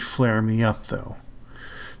really flare me up, though?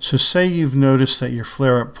 So say you've noticed that your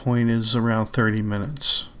flare-up point is around 30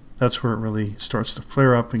 minutes. That's where it really starts to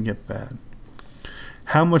flare up and get bad.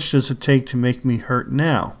 How much does it take to make me hurt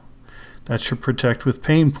now? That's your protect with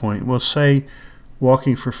pain point. Well, say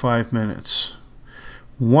walking for 5 minutes.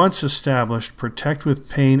 Once established, protect with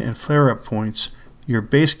pain and flare-up points, your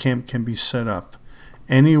base camp can be set up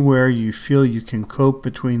anywhere you feel you can cope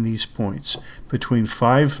between these points. Between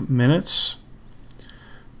 5 minutes,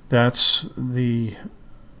 that's the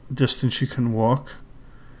distance you can walk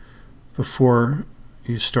before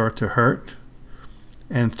you start to hurt,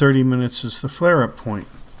 and 30 minutes is the flare-up point.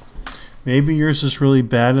 Maybe yours is really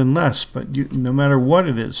bad and less, but no matter what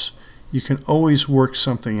it is, you can always work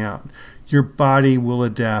something out. Your body will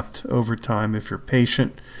adapt over time if you're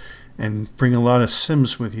patient and bring a lot of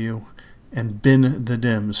SIMs with you and bin the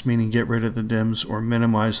DIMs, meaning get rid of the DIMs or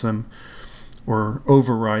minimize them or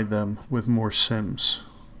override them with more SIMs.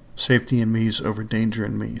 Safety in me's over danger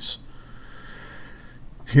in me's.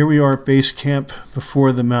 Here we are at base camp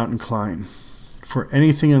before the mountain climb. For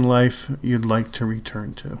anything in life you'd like to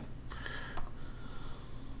return to.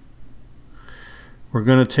 We're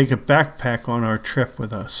going to take a backpack on our trip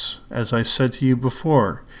with us. As I said to you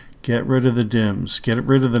before, get rid of the DIMs, get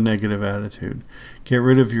rid of the negative attitude, get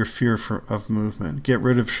rid of your fear of movement, get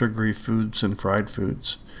rid of sugary foods and fried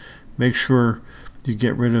foods. Make sure you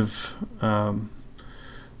get rid of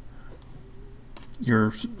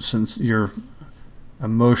your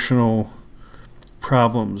emotional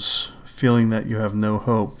problems, feeling that you have no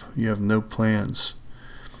hope, you have no plans.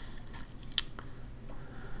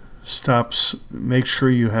 Make sure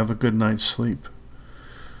you have a good night's sleep.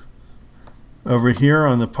 Over here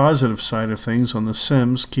on the positive side of things, on the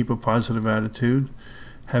SIMs, keep a positive attitude,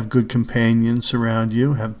 have good companions around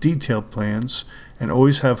you, have detailed plans, and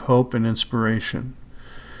always have hope and inspiration.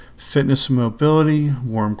 Fitness and mobility,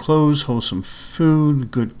 warm clothes, wholesome food,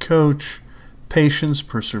 good coach, patience,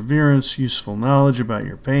 perseverance, useful knowledge about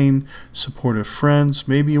your pain, supportive friends.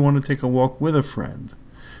 Maybe you want to take a walk with a friend.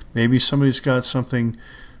 Maybe somebody's got something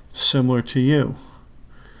similar to you,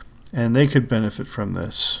 and they could benefit from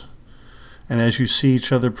this. And as you see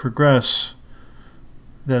each other progress,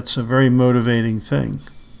 that's a very motivating thing.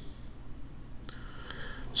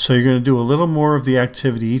 So you're going to do a little more of the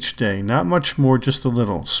activity each day. Not much more, just a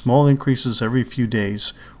little. Small increases every few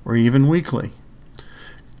days or even weekly.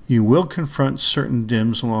 You will confront certain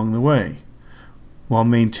dims along the way while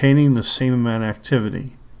maintaining the same amount of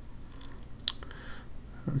activity.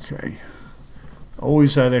 Okay.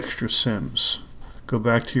 Always add extra sims. Go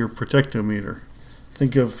back to your protectometer.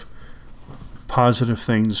 Think of positive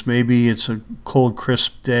things. Maybe it's a cold,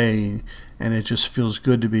 crisp day and it just feels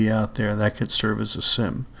good to be out there. That could serve as a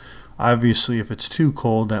sim. Obviously, if it's too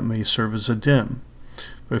cold, that may serve as a dim.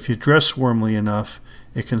 But if you dress warmly enough,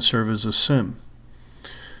 it can serve as a sim.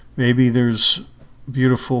 Maybe there's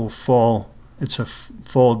beautiful fall. It's a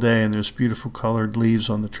fall day and there's beautiful colored leaves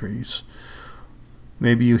on the trees.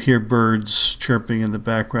 Maybe you hear birds chirping in the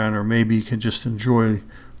background, or maybe you can just enjoy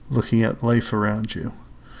looking at life around you.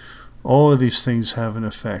 All of these things have an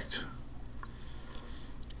effect.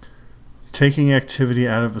 Taking activity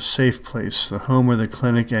out of a safe place, the home or the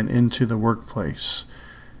clinic, and into the workplace.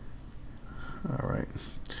 All right.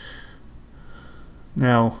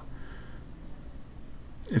 Now,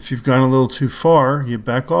 if you've gone a little too far, you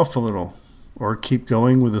back off a little, or keep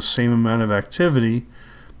going with the same amount of activity,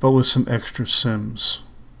 but with some extra sims.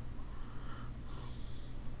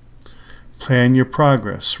 Plan your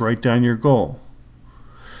progress. Write down your goal.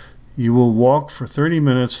 You will walk for 30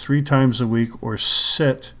 minutes 3 times a week, or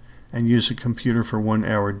sit and use a computer for 1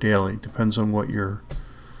 hour daily. Depends on what your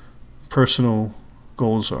personal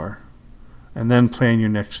goals are. And then plan your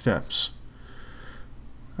next steps.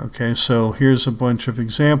 Okay, so here's a bunch of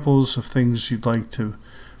examples of things you'd like to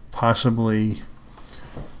possibly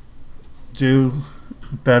do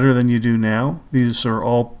better than you do now. These are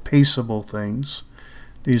all paceable things.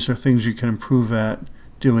 These are things you can improve at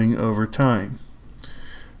doing over time.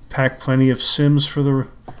 Pack plenty of sims for the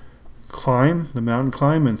climb, the mountain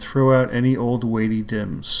climb, and throw out any old weighty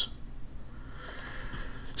dims.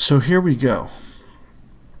 So here we go.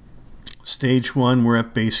 Stage 1, we're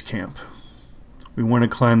at base camp. We want to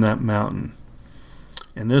climb that mountain.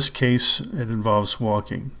 In this case, it involves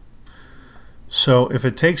walking. So if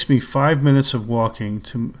it takes me 5 minutes of walking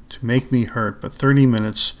to make me hurt, but 30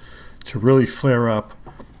 minutes to really flare up,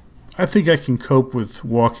 I think I can cope with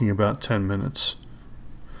walking about 10 minutes.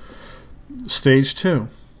 Stage 2.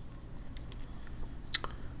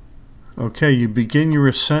 Okay, you begin your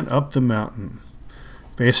ascent up the mountain.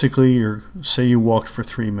 Basically, say you walked for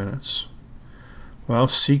 3 minutes. Well,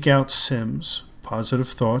 seek out sims, positive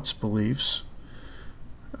thoughts, beliefs.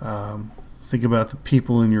 Think about the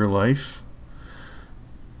people in your life.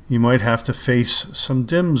 You might have to face some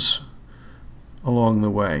dims along the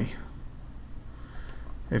way.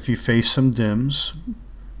 If you face some dims,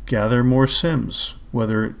 gather more sims,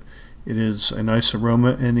 whether it is a nice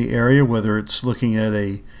aroma in the area, whether it's looking at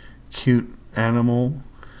a cute animal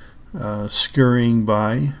scurrying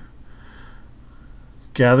by.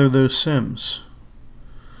 Gather those sims.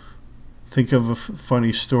 Think of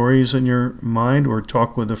funny stories in your mind, or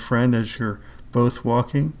talk with a friend as you're both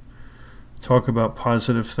walking. Talk about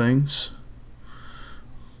positive things.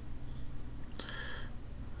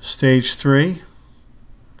 Stage 3,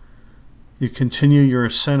 you continue your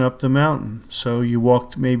ascent up the mountain. So you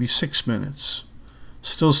walked maybe 6 minutes,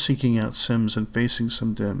 still seeking out sims and facing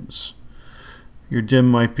some dims. Your dim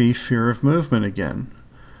might be fear of movement again.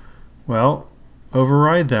 Well,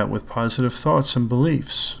 override that with positive thoughts and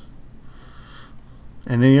beliefs.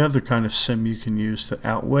 And any other kind of sim you can use to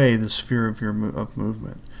outweigh this fear of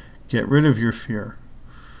movement. Get rid of your fear.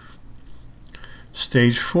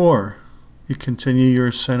 Stage 4, you continue your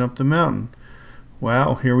ascent up the mountain.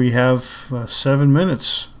 Wow, here we have 7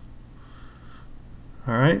 minutes.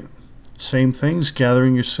 All right, same things,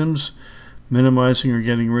 gathering your sims, minimizing or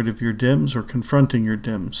getting rid of your dims, or confronting your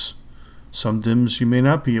dims. Some dims you may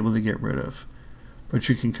not be able to get rid of, but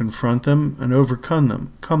you can confront them and overcome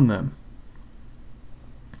them.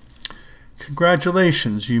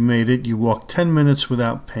 Congratulations, you made it. You walked 10 minutes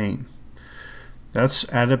without pain.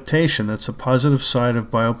 That's adaptation. That's a positive side of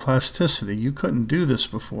bioplasticity. You couldn't do this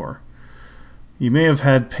before. You may have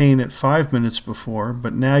had pain at 5 minutes before,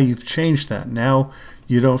 but now you've changed that. Now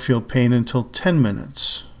you don't feel pain until 10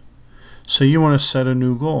 minutes. So you want to set a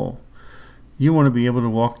new goal. You want to be able to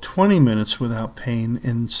walk 20 minutes without pain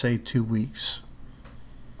in, say, 2 weeks.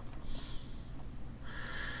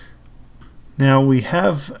 Now, we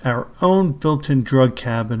have our own built-in drug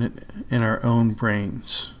cabinet in our own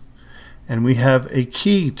brains, and we have a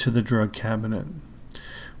key to the drug cabinet.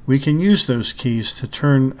 We can use those keys to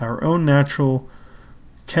turn our own natural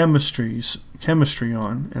chemistry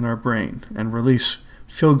on in our brain and release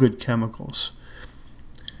feel-good chemicals.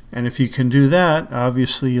 And if you can do that,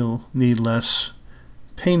 obviously you'll need less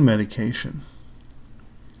pain medication.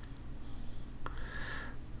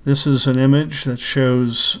 This is an image that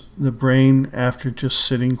shows the brain after just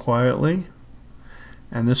sitting quietly.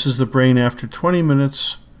 And this is the brain after 20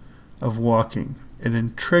 minutes of walking.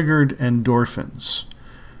 It triggered endorphins,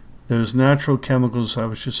 those natural chemicals I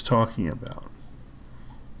was just talking about.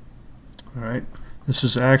 All right, this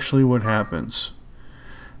is actually what happens.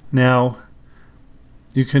 Now,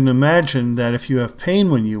 you can imagine that if you have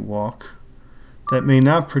pain when you walk, that may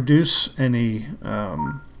not produce any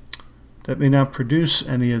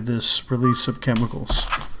of this release of chemicals.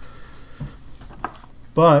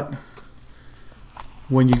 But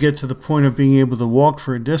when you get to the point of being able to walk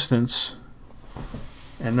for a distance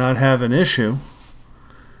and not have an issue,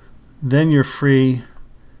 then you're free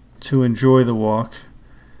to enjoy the walk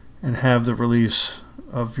and have the release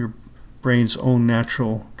of your brain's own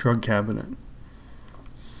natural drug cabinet.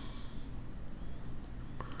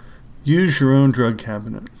 Use your own drug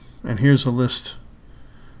cabinet. And here's a list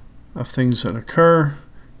of things that occur.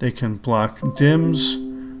 They can block DIMS.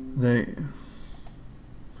 They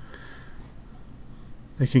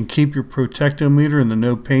can keep your protectometer in the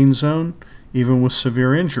no pain zone, even with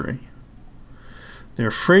severe injury. They're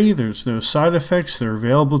free. There's no side effects. They're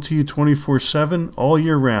available to you 24/7 all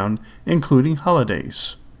year round, including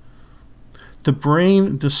holidays. The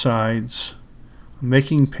brain decides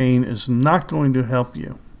making pain is not going to help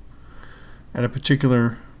you at a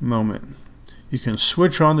particular moment. You can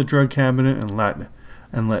switch on the drug cabinet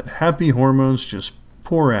and let happy hormones just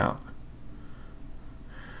pour out.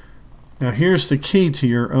 Now here's the key to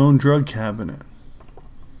your own drug cabinet.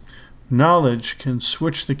 Knowledge can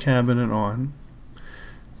switch the cabinet on.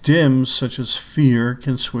 DIMS, such as fear,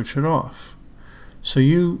 can switch it off. So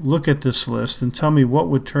you look at this list and tell me what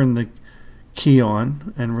would turn the key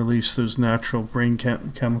on and release those natural brain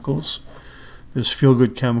chemicals, those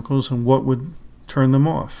feel-good chemicals, and what would turn them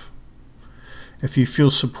off. If you feel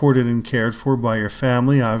supported and cared for by your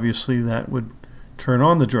family, obviously that would turn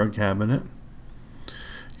on the drug cabinet.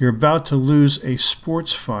 You're about to lose a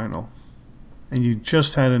sports final and you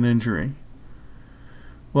just had an injury.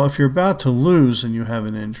 Well, if you're about to lose and you have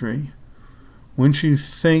an injury, wouldn't you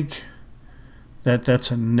think that that's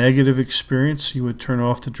a negative experience? You would turn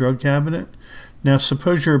off the drug cabinet. Now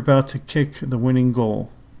suppose you're about to kick the winning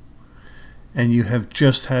goal and you have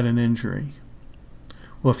just had an injury.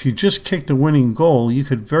 Well, if you just kicked the winning goal, you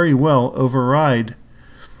could very well override.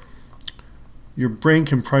 Your brain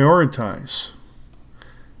can prioritize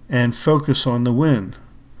and focus on the win.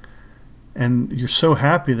 And you're so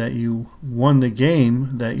happy that you won the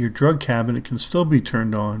game that your drug cabinet can still be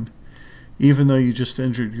turned on, even though you just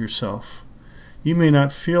injured yourself. You may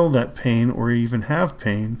not feel that pain or even have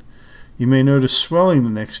pain. You may notice swelling the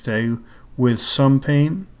next day with some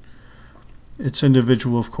pain. It's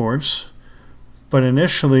individual, of course. But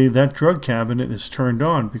initially, that drug cabinet is turned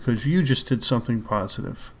on because you just did something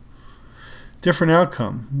positive. Different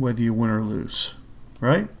outcome, whether you win or lose,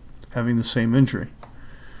 right? Having the same injury.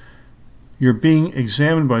 You're being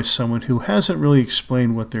examined by someone who hasn't really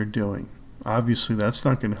explained what they're doing. Obviously, that's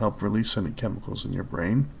not going to help release any chemicals in your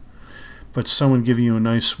brain. But someone giving you a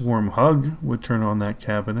nice warm hug would turn on that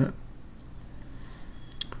cabinet.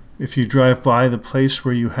 If you drive by the place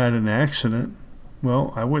where you had an accident,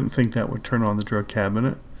 well, I wouldn't think that would turn on the drug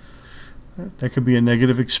cabinet. That could be a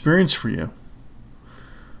negative experience for you.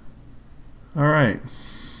 All right.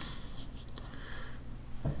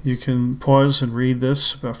 You can pause and read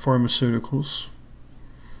this about pharmaceuticals.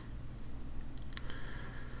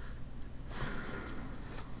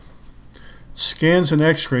 Scans and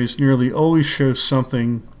x-rays nearly always show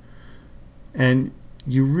something, and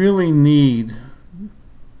you really need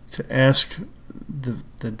to ask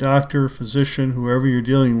the doctor, physician, whoever you're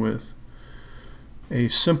dealing with, a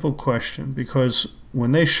simple question, because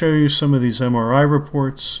when they show you some of these MRI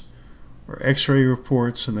reports or x-ray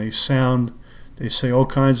reports and they say all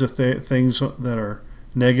kinds of things that are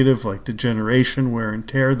negative, like degeneration, wear and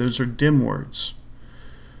tear, those are dim words.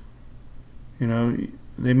 You know,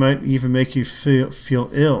 they might even make you feel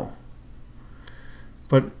ill.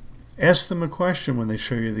 But ask them a question when they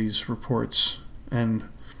show you these reports and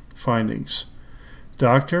findings.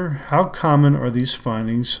 Doctor, how common are these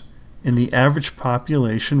findings in the average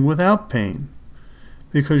population without pain,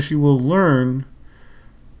 because you will learn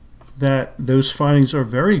that those findings are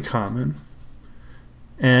very common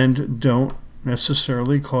and don't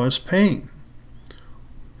necessarily cause pain.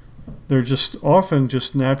 They're often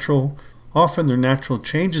natural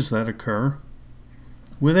changes that occur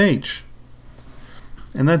with age.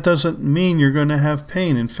 And that doesn't mean you're going to have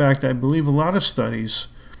pain. In fact, I believe a lot of studies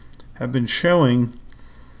have been showing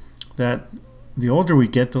that the older we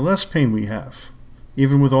get, the less pain we have,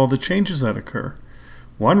 even with all the changes that occur.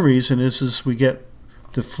 One reason is we get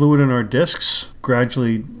the fluid in our discs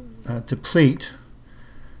gradually deplete.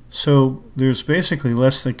 So there's basically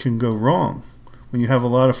less that can go wrong. When you have a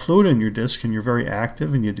lot of fluid in your disc and you're very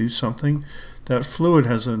active and you do something, that fluid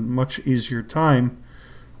has a much easier time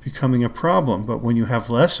becoming a problem. But when you have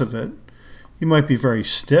less of it, you might be very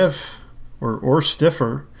stiff or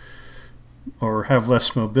stiffer or have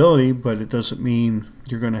less mobility, but it doesn't mean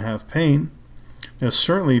you're going to have pain. Now,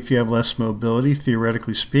 certainly if you have less mobility,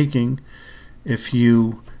 theoretically speaking, if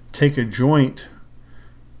you take a joint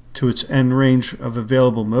to its end range of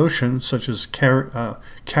available motion, such as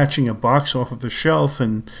catching a box off of a shelf,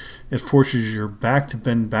 and it forces your back to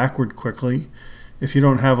bend backward quickly, if you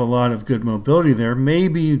don't have a lot of good mobility there,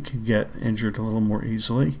 maybe you could get injured a little more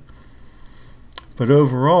easily. But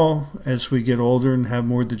overall, as we get older and have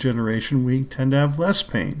more degeneration, we tend to have less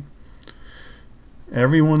pain.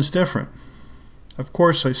 Everyone's different. Of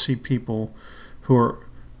course, I see people who are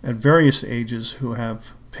at various ages who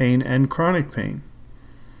have pain and chronic pain.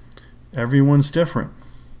 Everyone's different.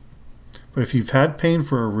 But if you've had pain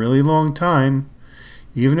for a really long time,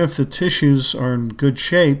 even if the tissues are in good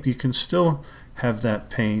shape, you can still have that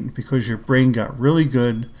pain because your brain got really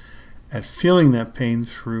good at feeling that pain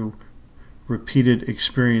through repeated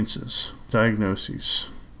experiences, diagnoses.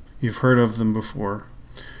 You've heard of them before.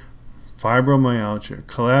 Fibromyalgia,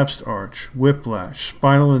 collapsed arch, whiplash,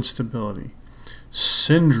 spinal instability,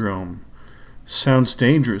 syndrome. Sounds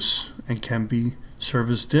dangerous and can serve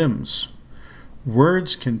as DIMS.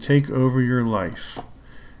 Words can take over your life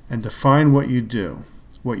and define what you do,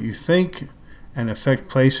 what you think, and affect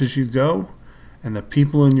places you go and the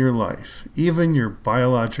people in your life, even your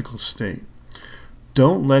biological state.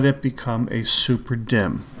 Don't let it become a super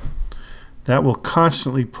DIM. That will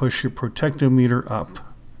constantly push your protectometer up.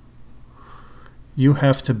 You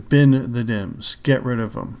have to bin the DIMs, get rid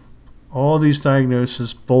of them. All these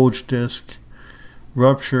diagnoses, bulge disc,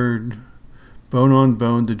 ruptured, bone on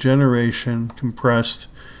bone, degeneration, compressed,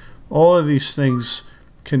 all of these things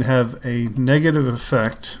can have a negative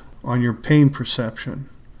effect on your pain perception.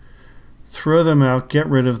 Throw them out, get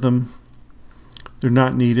rid of them. They're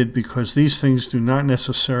not needed because these things do not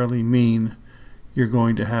necessarily mean you're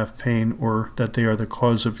going to have pain or that they are the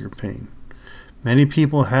cause of your pain. Many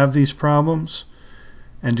people have these problems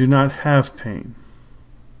and do not have pain.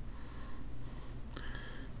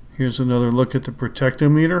 Here's another look at the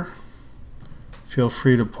protectometer. Feel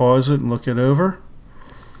free to pause it and look it over.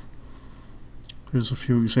 There's a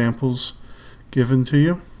few examples given to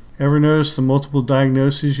you. Ever notice the multiple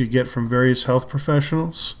diagnoses you get from various health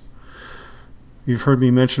professionals? You've heard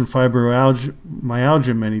me mention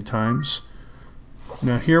fibromyalgia many times.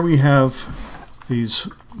 Now here we have these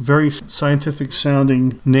very scientific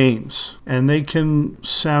sounding names, and they can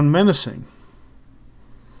sound menacing.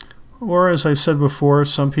 Or as I said before,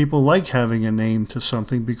 some people like having a name to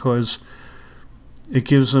something because it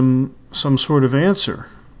gives them some sort of answer.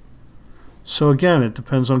 So again, it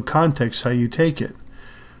depends on context how you take it.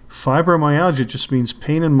 Fibromyalgia just means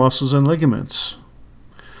pain in muscles and ligaments.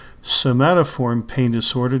 Somatoform pain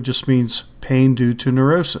disorder just means pain due to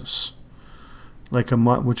neurosis,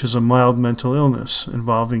 which is a mild mental illness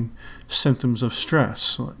involving symptoms of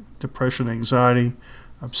stress, like depression, anxiety,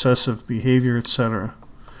 obsessive behavior, etc.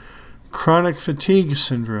 Chronic fatigue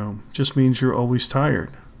syndrome just means you're always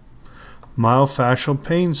tired. Myofascial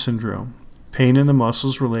pain syndrome, pain in the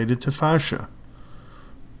muscles related to fascia.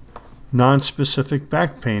 Nonspecific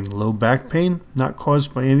back pain, low back pain, not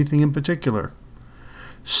caused by anything in particular.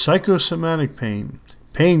 Psychosomatic pain,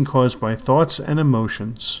 pain caused by thoughts and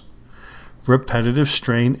emotions. Repetitive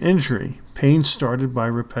strain injury, pain started by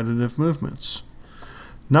repetitive movements.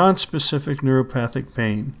 Nonspecific neuropathic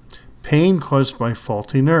pain, pain caused by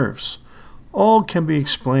faulty nerves. All can be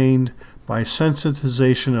explained by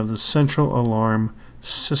sensitization of the central alarm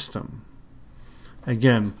system.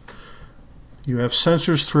 Again, you have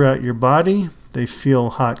sensors throughout your body. They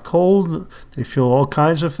feel hot, cold. They feel all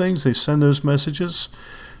kinds of things. They send those messages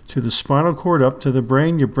to the spinal cord up to the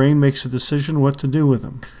brain. Your brain makes a decision what to do with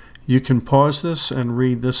them. You can pause this and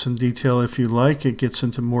read this in detail if you like. It gets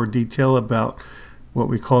into more detail about what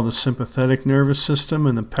we call the sympathetic nervous system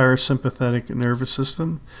and the parasympathetic nervous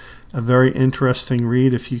system. A very interesting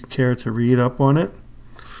read if you care to read up on it.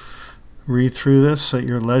 Read through this at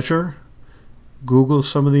your leisure. Google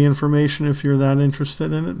some of the information if you're that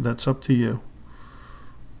interested in it. That's up to you.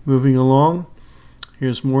 Moving along,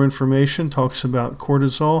 here's more information. Talks about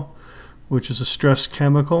cortisol, which is a stress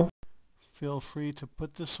chemical. Feel free to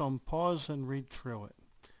put this on pause and read through it.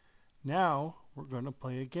 Now we're going to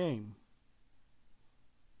play a game.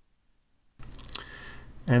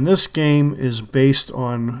 And this game is based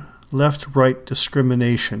on left-right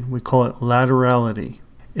discrimination. We call it laterality.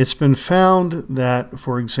 It's been found that,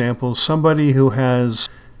 for example, somebody who has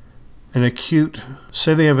an acute,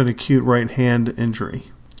 say they have an acute right hand injury,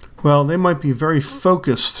 well, they might be very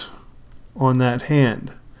focused on that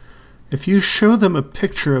hand. If you show them a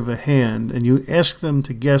picture of a hand and you ask them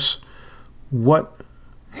to guess what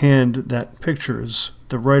hand that picture is,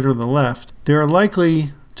 the right or the left, they're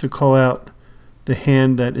likely to call out the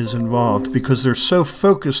hand that is involved because they're so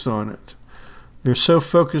focused on it. They're so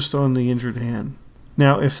focused on the injured hand.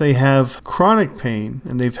 Now, if they have chronic pain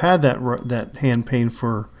and they've had that hand pain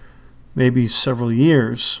for maybe several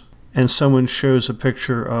years, and someone shows a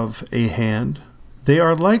picture of a hand, they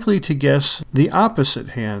are likely to guess the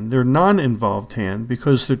opposite hand, their non-involved hand,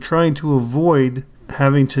 because they're trying to avoid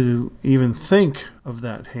having to even think of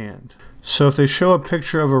that hand. So if they show a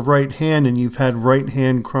picture of a right hand and you've had right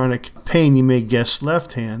hand chronic pain, you may guess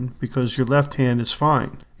left hand because your left hand is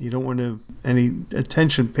fine. You don't want any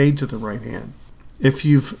attention paid to the right hand. If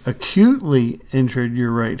you've acutely injured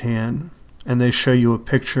your right hand and they show you a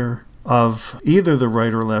picture of either the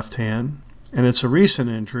right or left hand, and it's a recent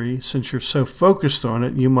injury, since you're so focused on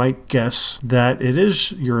it, you might guess that it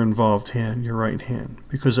is your involved hand, your right hand,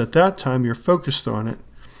 because at that time you're focused on it.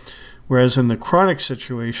 Whereas in the chronic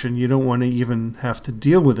situation, you don't want to even have to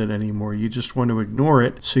deal with it anymore. You just want to ignore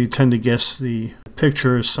it, so you tend to guess the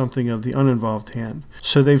picture is something of the uninvolved hand.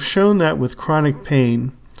 So they've shown that with chronic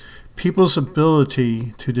pain, people's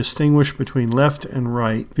ability to distinguish between left and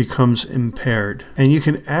right becomes impaired. And you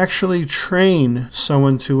can actually train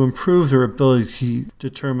someone to improve their ability to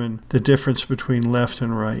determine the difference between left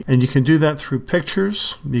and right. And you can do that through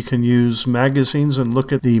pictures. You can use magazines and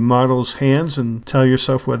look at the model's hands and tell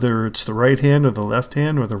yourself whether it's the right hand or the left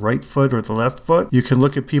hand or the right foot or the left foot. You can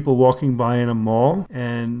look at people walking by in a mall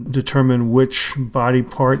and determine which body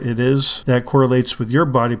part it is that correlates with your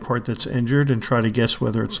body part that's injured and try to guess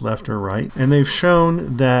whether it's left or right. And they've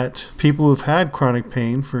shown that people who've had chronic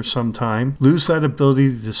pain for some time lose that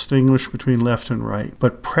ability to distinguish between left and right.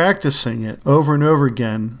 But practicing it over and over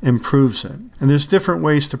again improves it. And there's different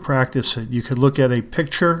ways to practice it. You could look at a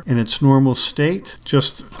picture in its normal state,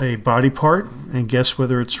 just a body part, and guess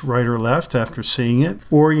whether it's right or left after seeing it.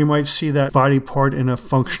 Or you might see that body part in a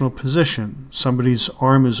functional position. Somebody's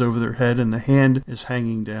arm is over their head and the hand is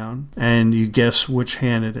hanging down, and you guess which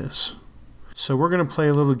hand it is. So we're going to play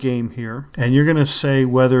a little game here, and you're going to say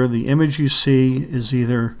whether the image you see is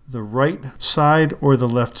either the right side or the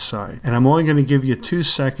left side. And I'm only going to give you 2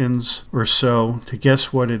 seconds or so to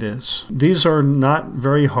guess what it is. These are not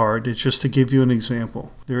very hard. It's just to give you an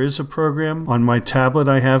example. There is a program on my tablet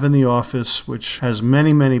I have in the office which has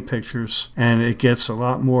many, many pictures, and it gets a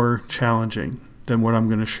lot more challenging than what I'm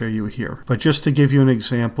going to show you here. But just to give you an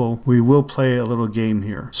example, we will play a little game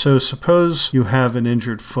here. So suppose you have an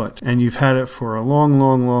injured foot and you've had it for a long,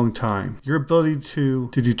 long, long time. Your ability to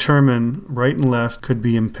determine right and left could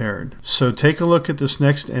be impaired. So take a look at this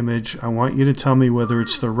next image. I want you to tell me whether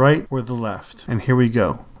it's the right or the left. And here we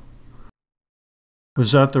go.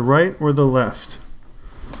 Was that the right or the left?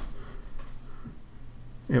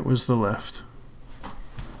 It was the left.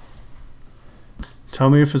 Tell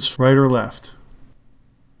me if it's right or left.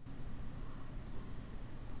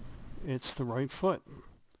 It's the right foot.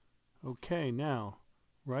 Okay, now,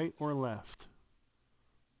 right or left?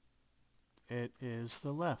 It is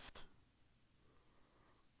the left.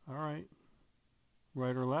 All right.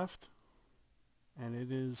 Right or left? And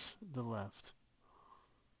it is the left.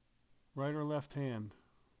 Right or left hand?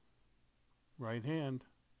 Right hand.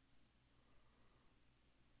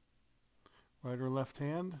 Right or left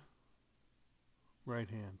hand? Right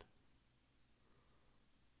hand.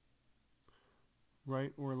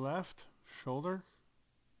 Right or left shoulder?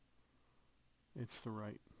 It's the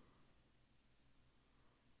right.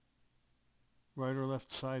 Right or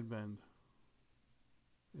left side bend?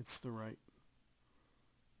 It's the right.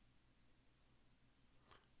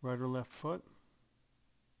 Right or left foot?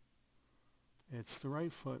 It's the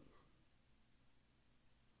right foot.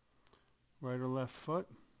 Right or left foot?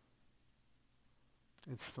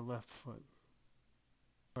 It's the left foot.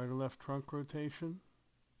 Right or left trunk rotation?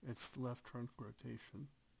 It's left trunk rotation.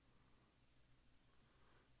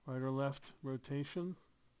 Right or left rotation?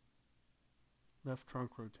 Left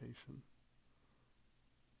trunk rotation.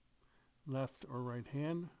 Left or right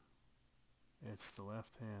hand? It's the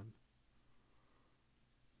left hand.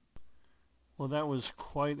 Well, that was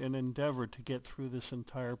quite an endeavor to get through this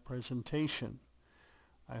entire presentation.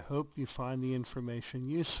 I hope you find the information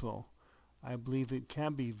useful. I believe it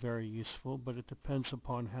can be very useful, but it depends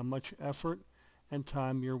upon how much effort and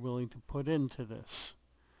time you're willing to put into this.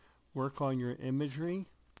 Work on your imagery,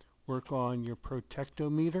 work on your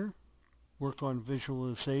protectometer, work on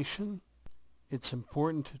visualization. It's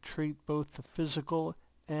important to treat both the physical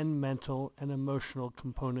and mental and emotional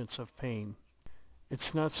components of pain.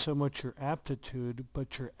 It's not so much your aptitude,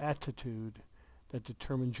 but your attitude that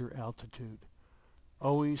determines your altitude.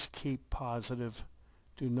 Always keep positive.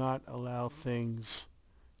 Do not allow things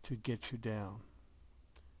to get you down.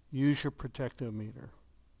 Use your protectometer.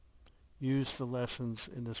 Use the lessons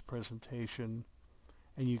in this presentation,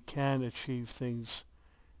 and you can achieve things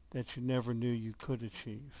that you never knew you could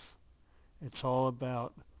achieve. It's all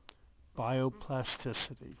about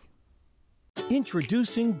bioplasticity.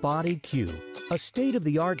 Introducing BodyQ, a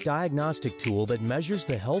state-of-the-art diagnostic tool that measures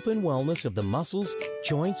the health and wellness of the muscles,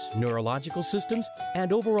 joints, neurological systems,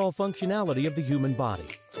 and overall functionality of the human body.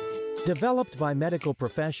 Developed by medical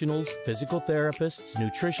professionals, physical therapists,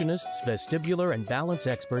 nutritionists, vestibular, and balance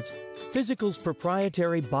experts, Physical's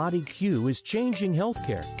proprietary BodyQ is changing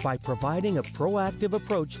healthcare by providing a proactive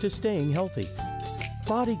approach to staying healthy.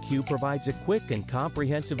 BodyQ provides a quick and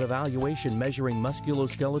comprehensive evaluation measuring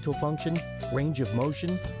musculoskeletal function, range of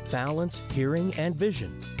motion, balance, hearing, and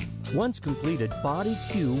vision. Once completed,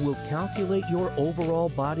 BodyQ will calculate your overall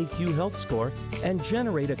BodyQ health score and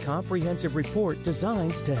generate a comprehensive report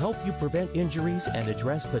designed to help you prevent injuries and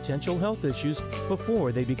address potential health issues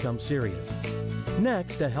before they become serious.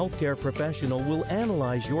 Next, a healthcare professional will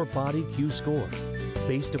analyze your BodyQ score.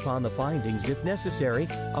 Based upon the findings, if necessary,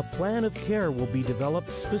 a plan of care will be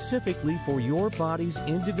developed specifically for your body's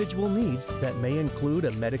individual needs that may include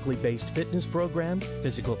a medically based fitness program,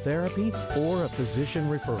 physical therapy, or a physician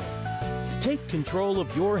referral. Take control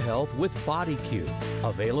of your health with BodyQ,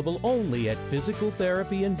 available only at Physical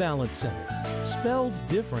Therapy and Balance Centers. Spelled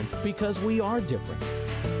different because we are different.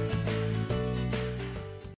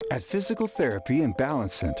 At Physical Therapy and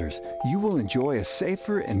Balance Centers, you will enjoy a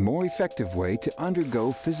safer and more effective way to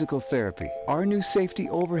undergo physical therapy. Our new safety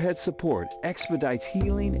overhead support expedites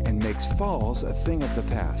healing and makes falls a thing of the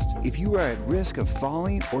past. If you are at risk of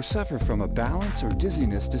falling or suffer from a balance or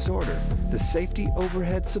dizziness disorder, the safety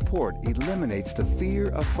overhead support eliminates the fear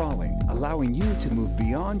of falling, allowing you to move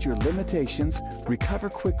beyond your limitations, recover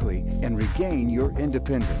quickly, and regain your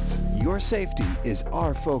independence. Your safety is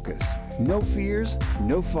our focus. No fears,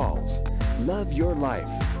 no falls. Love your life.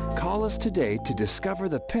 Call us today to discover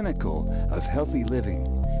the pinnacle of healthy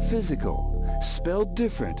living. Physical, spelled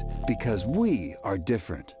different because we are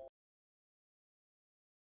different.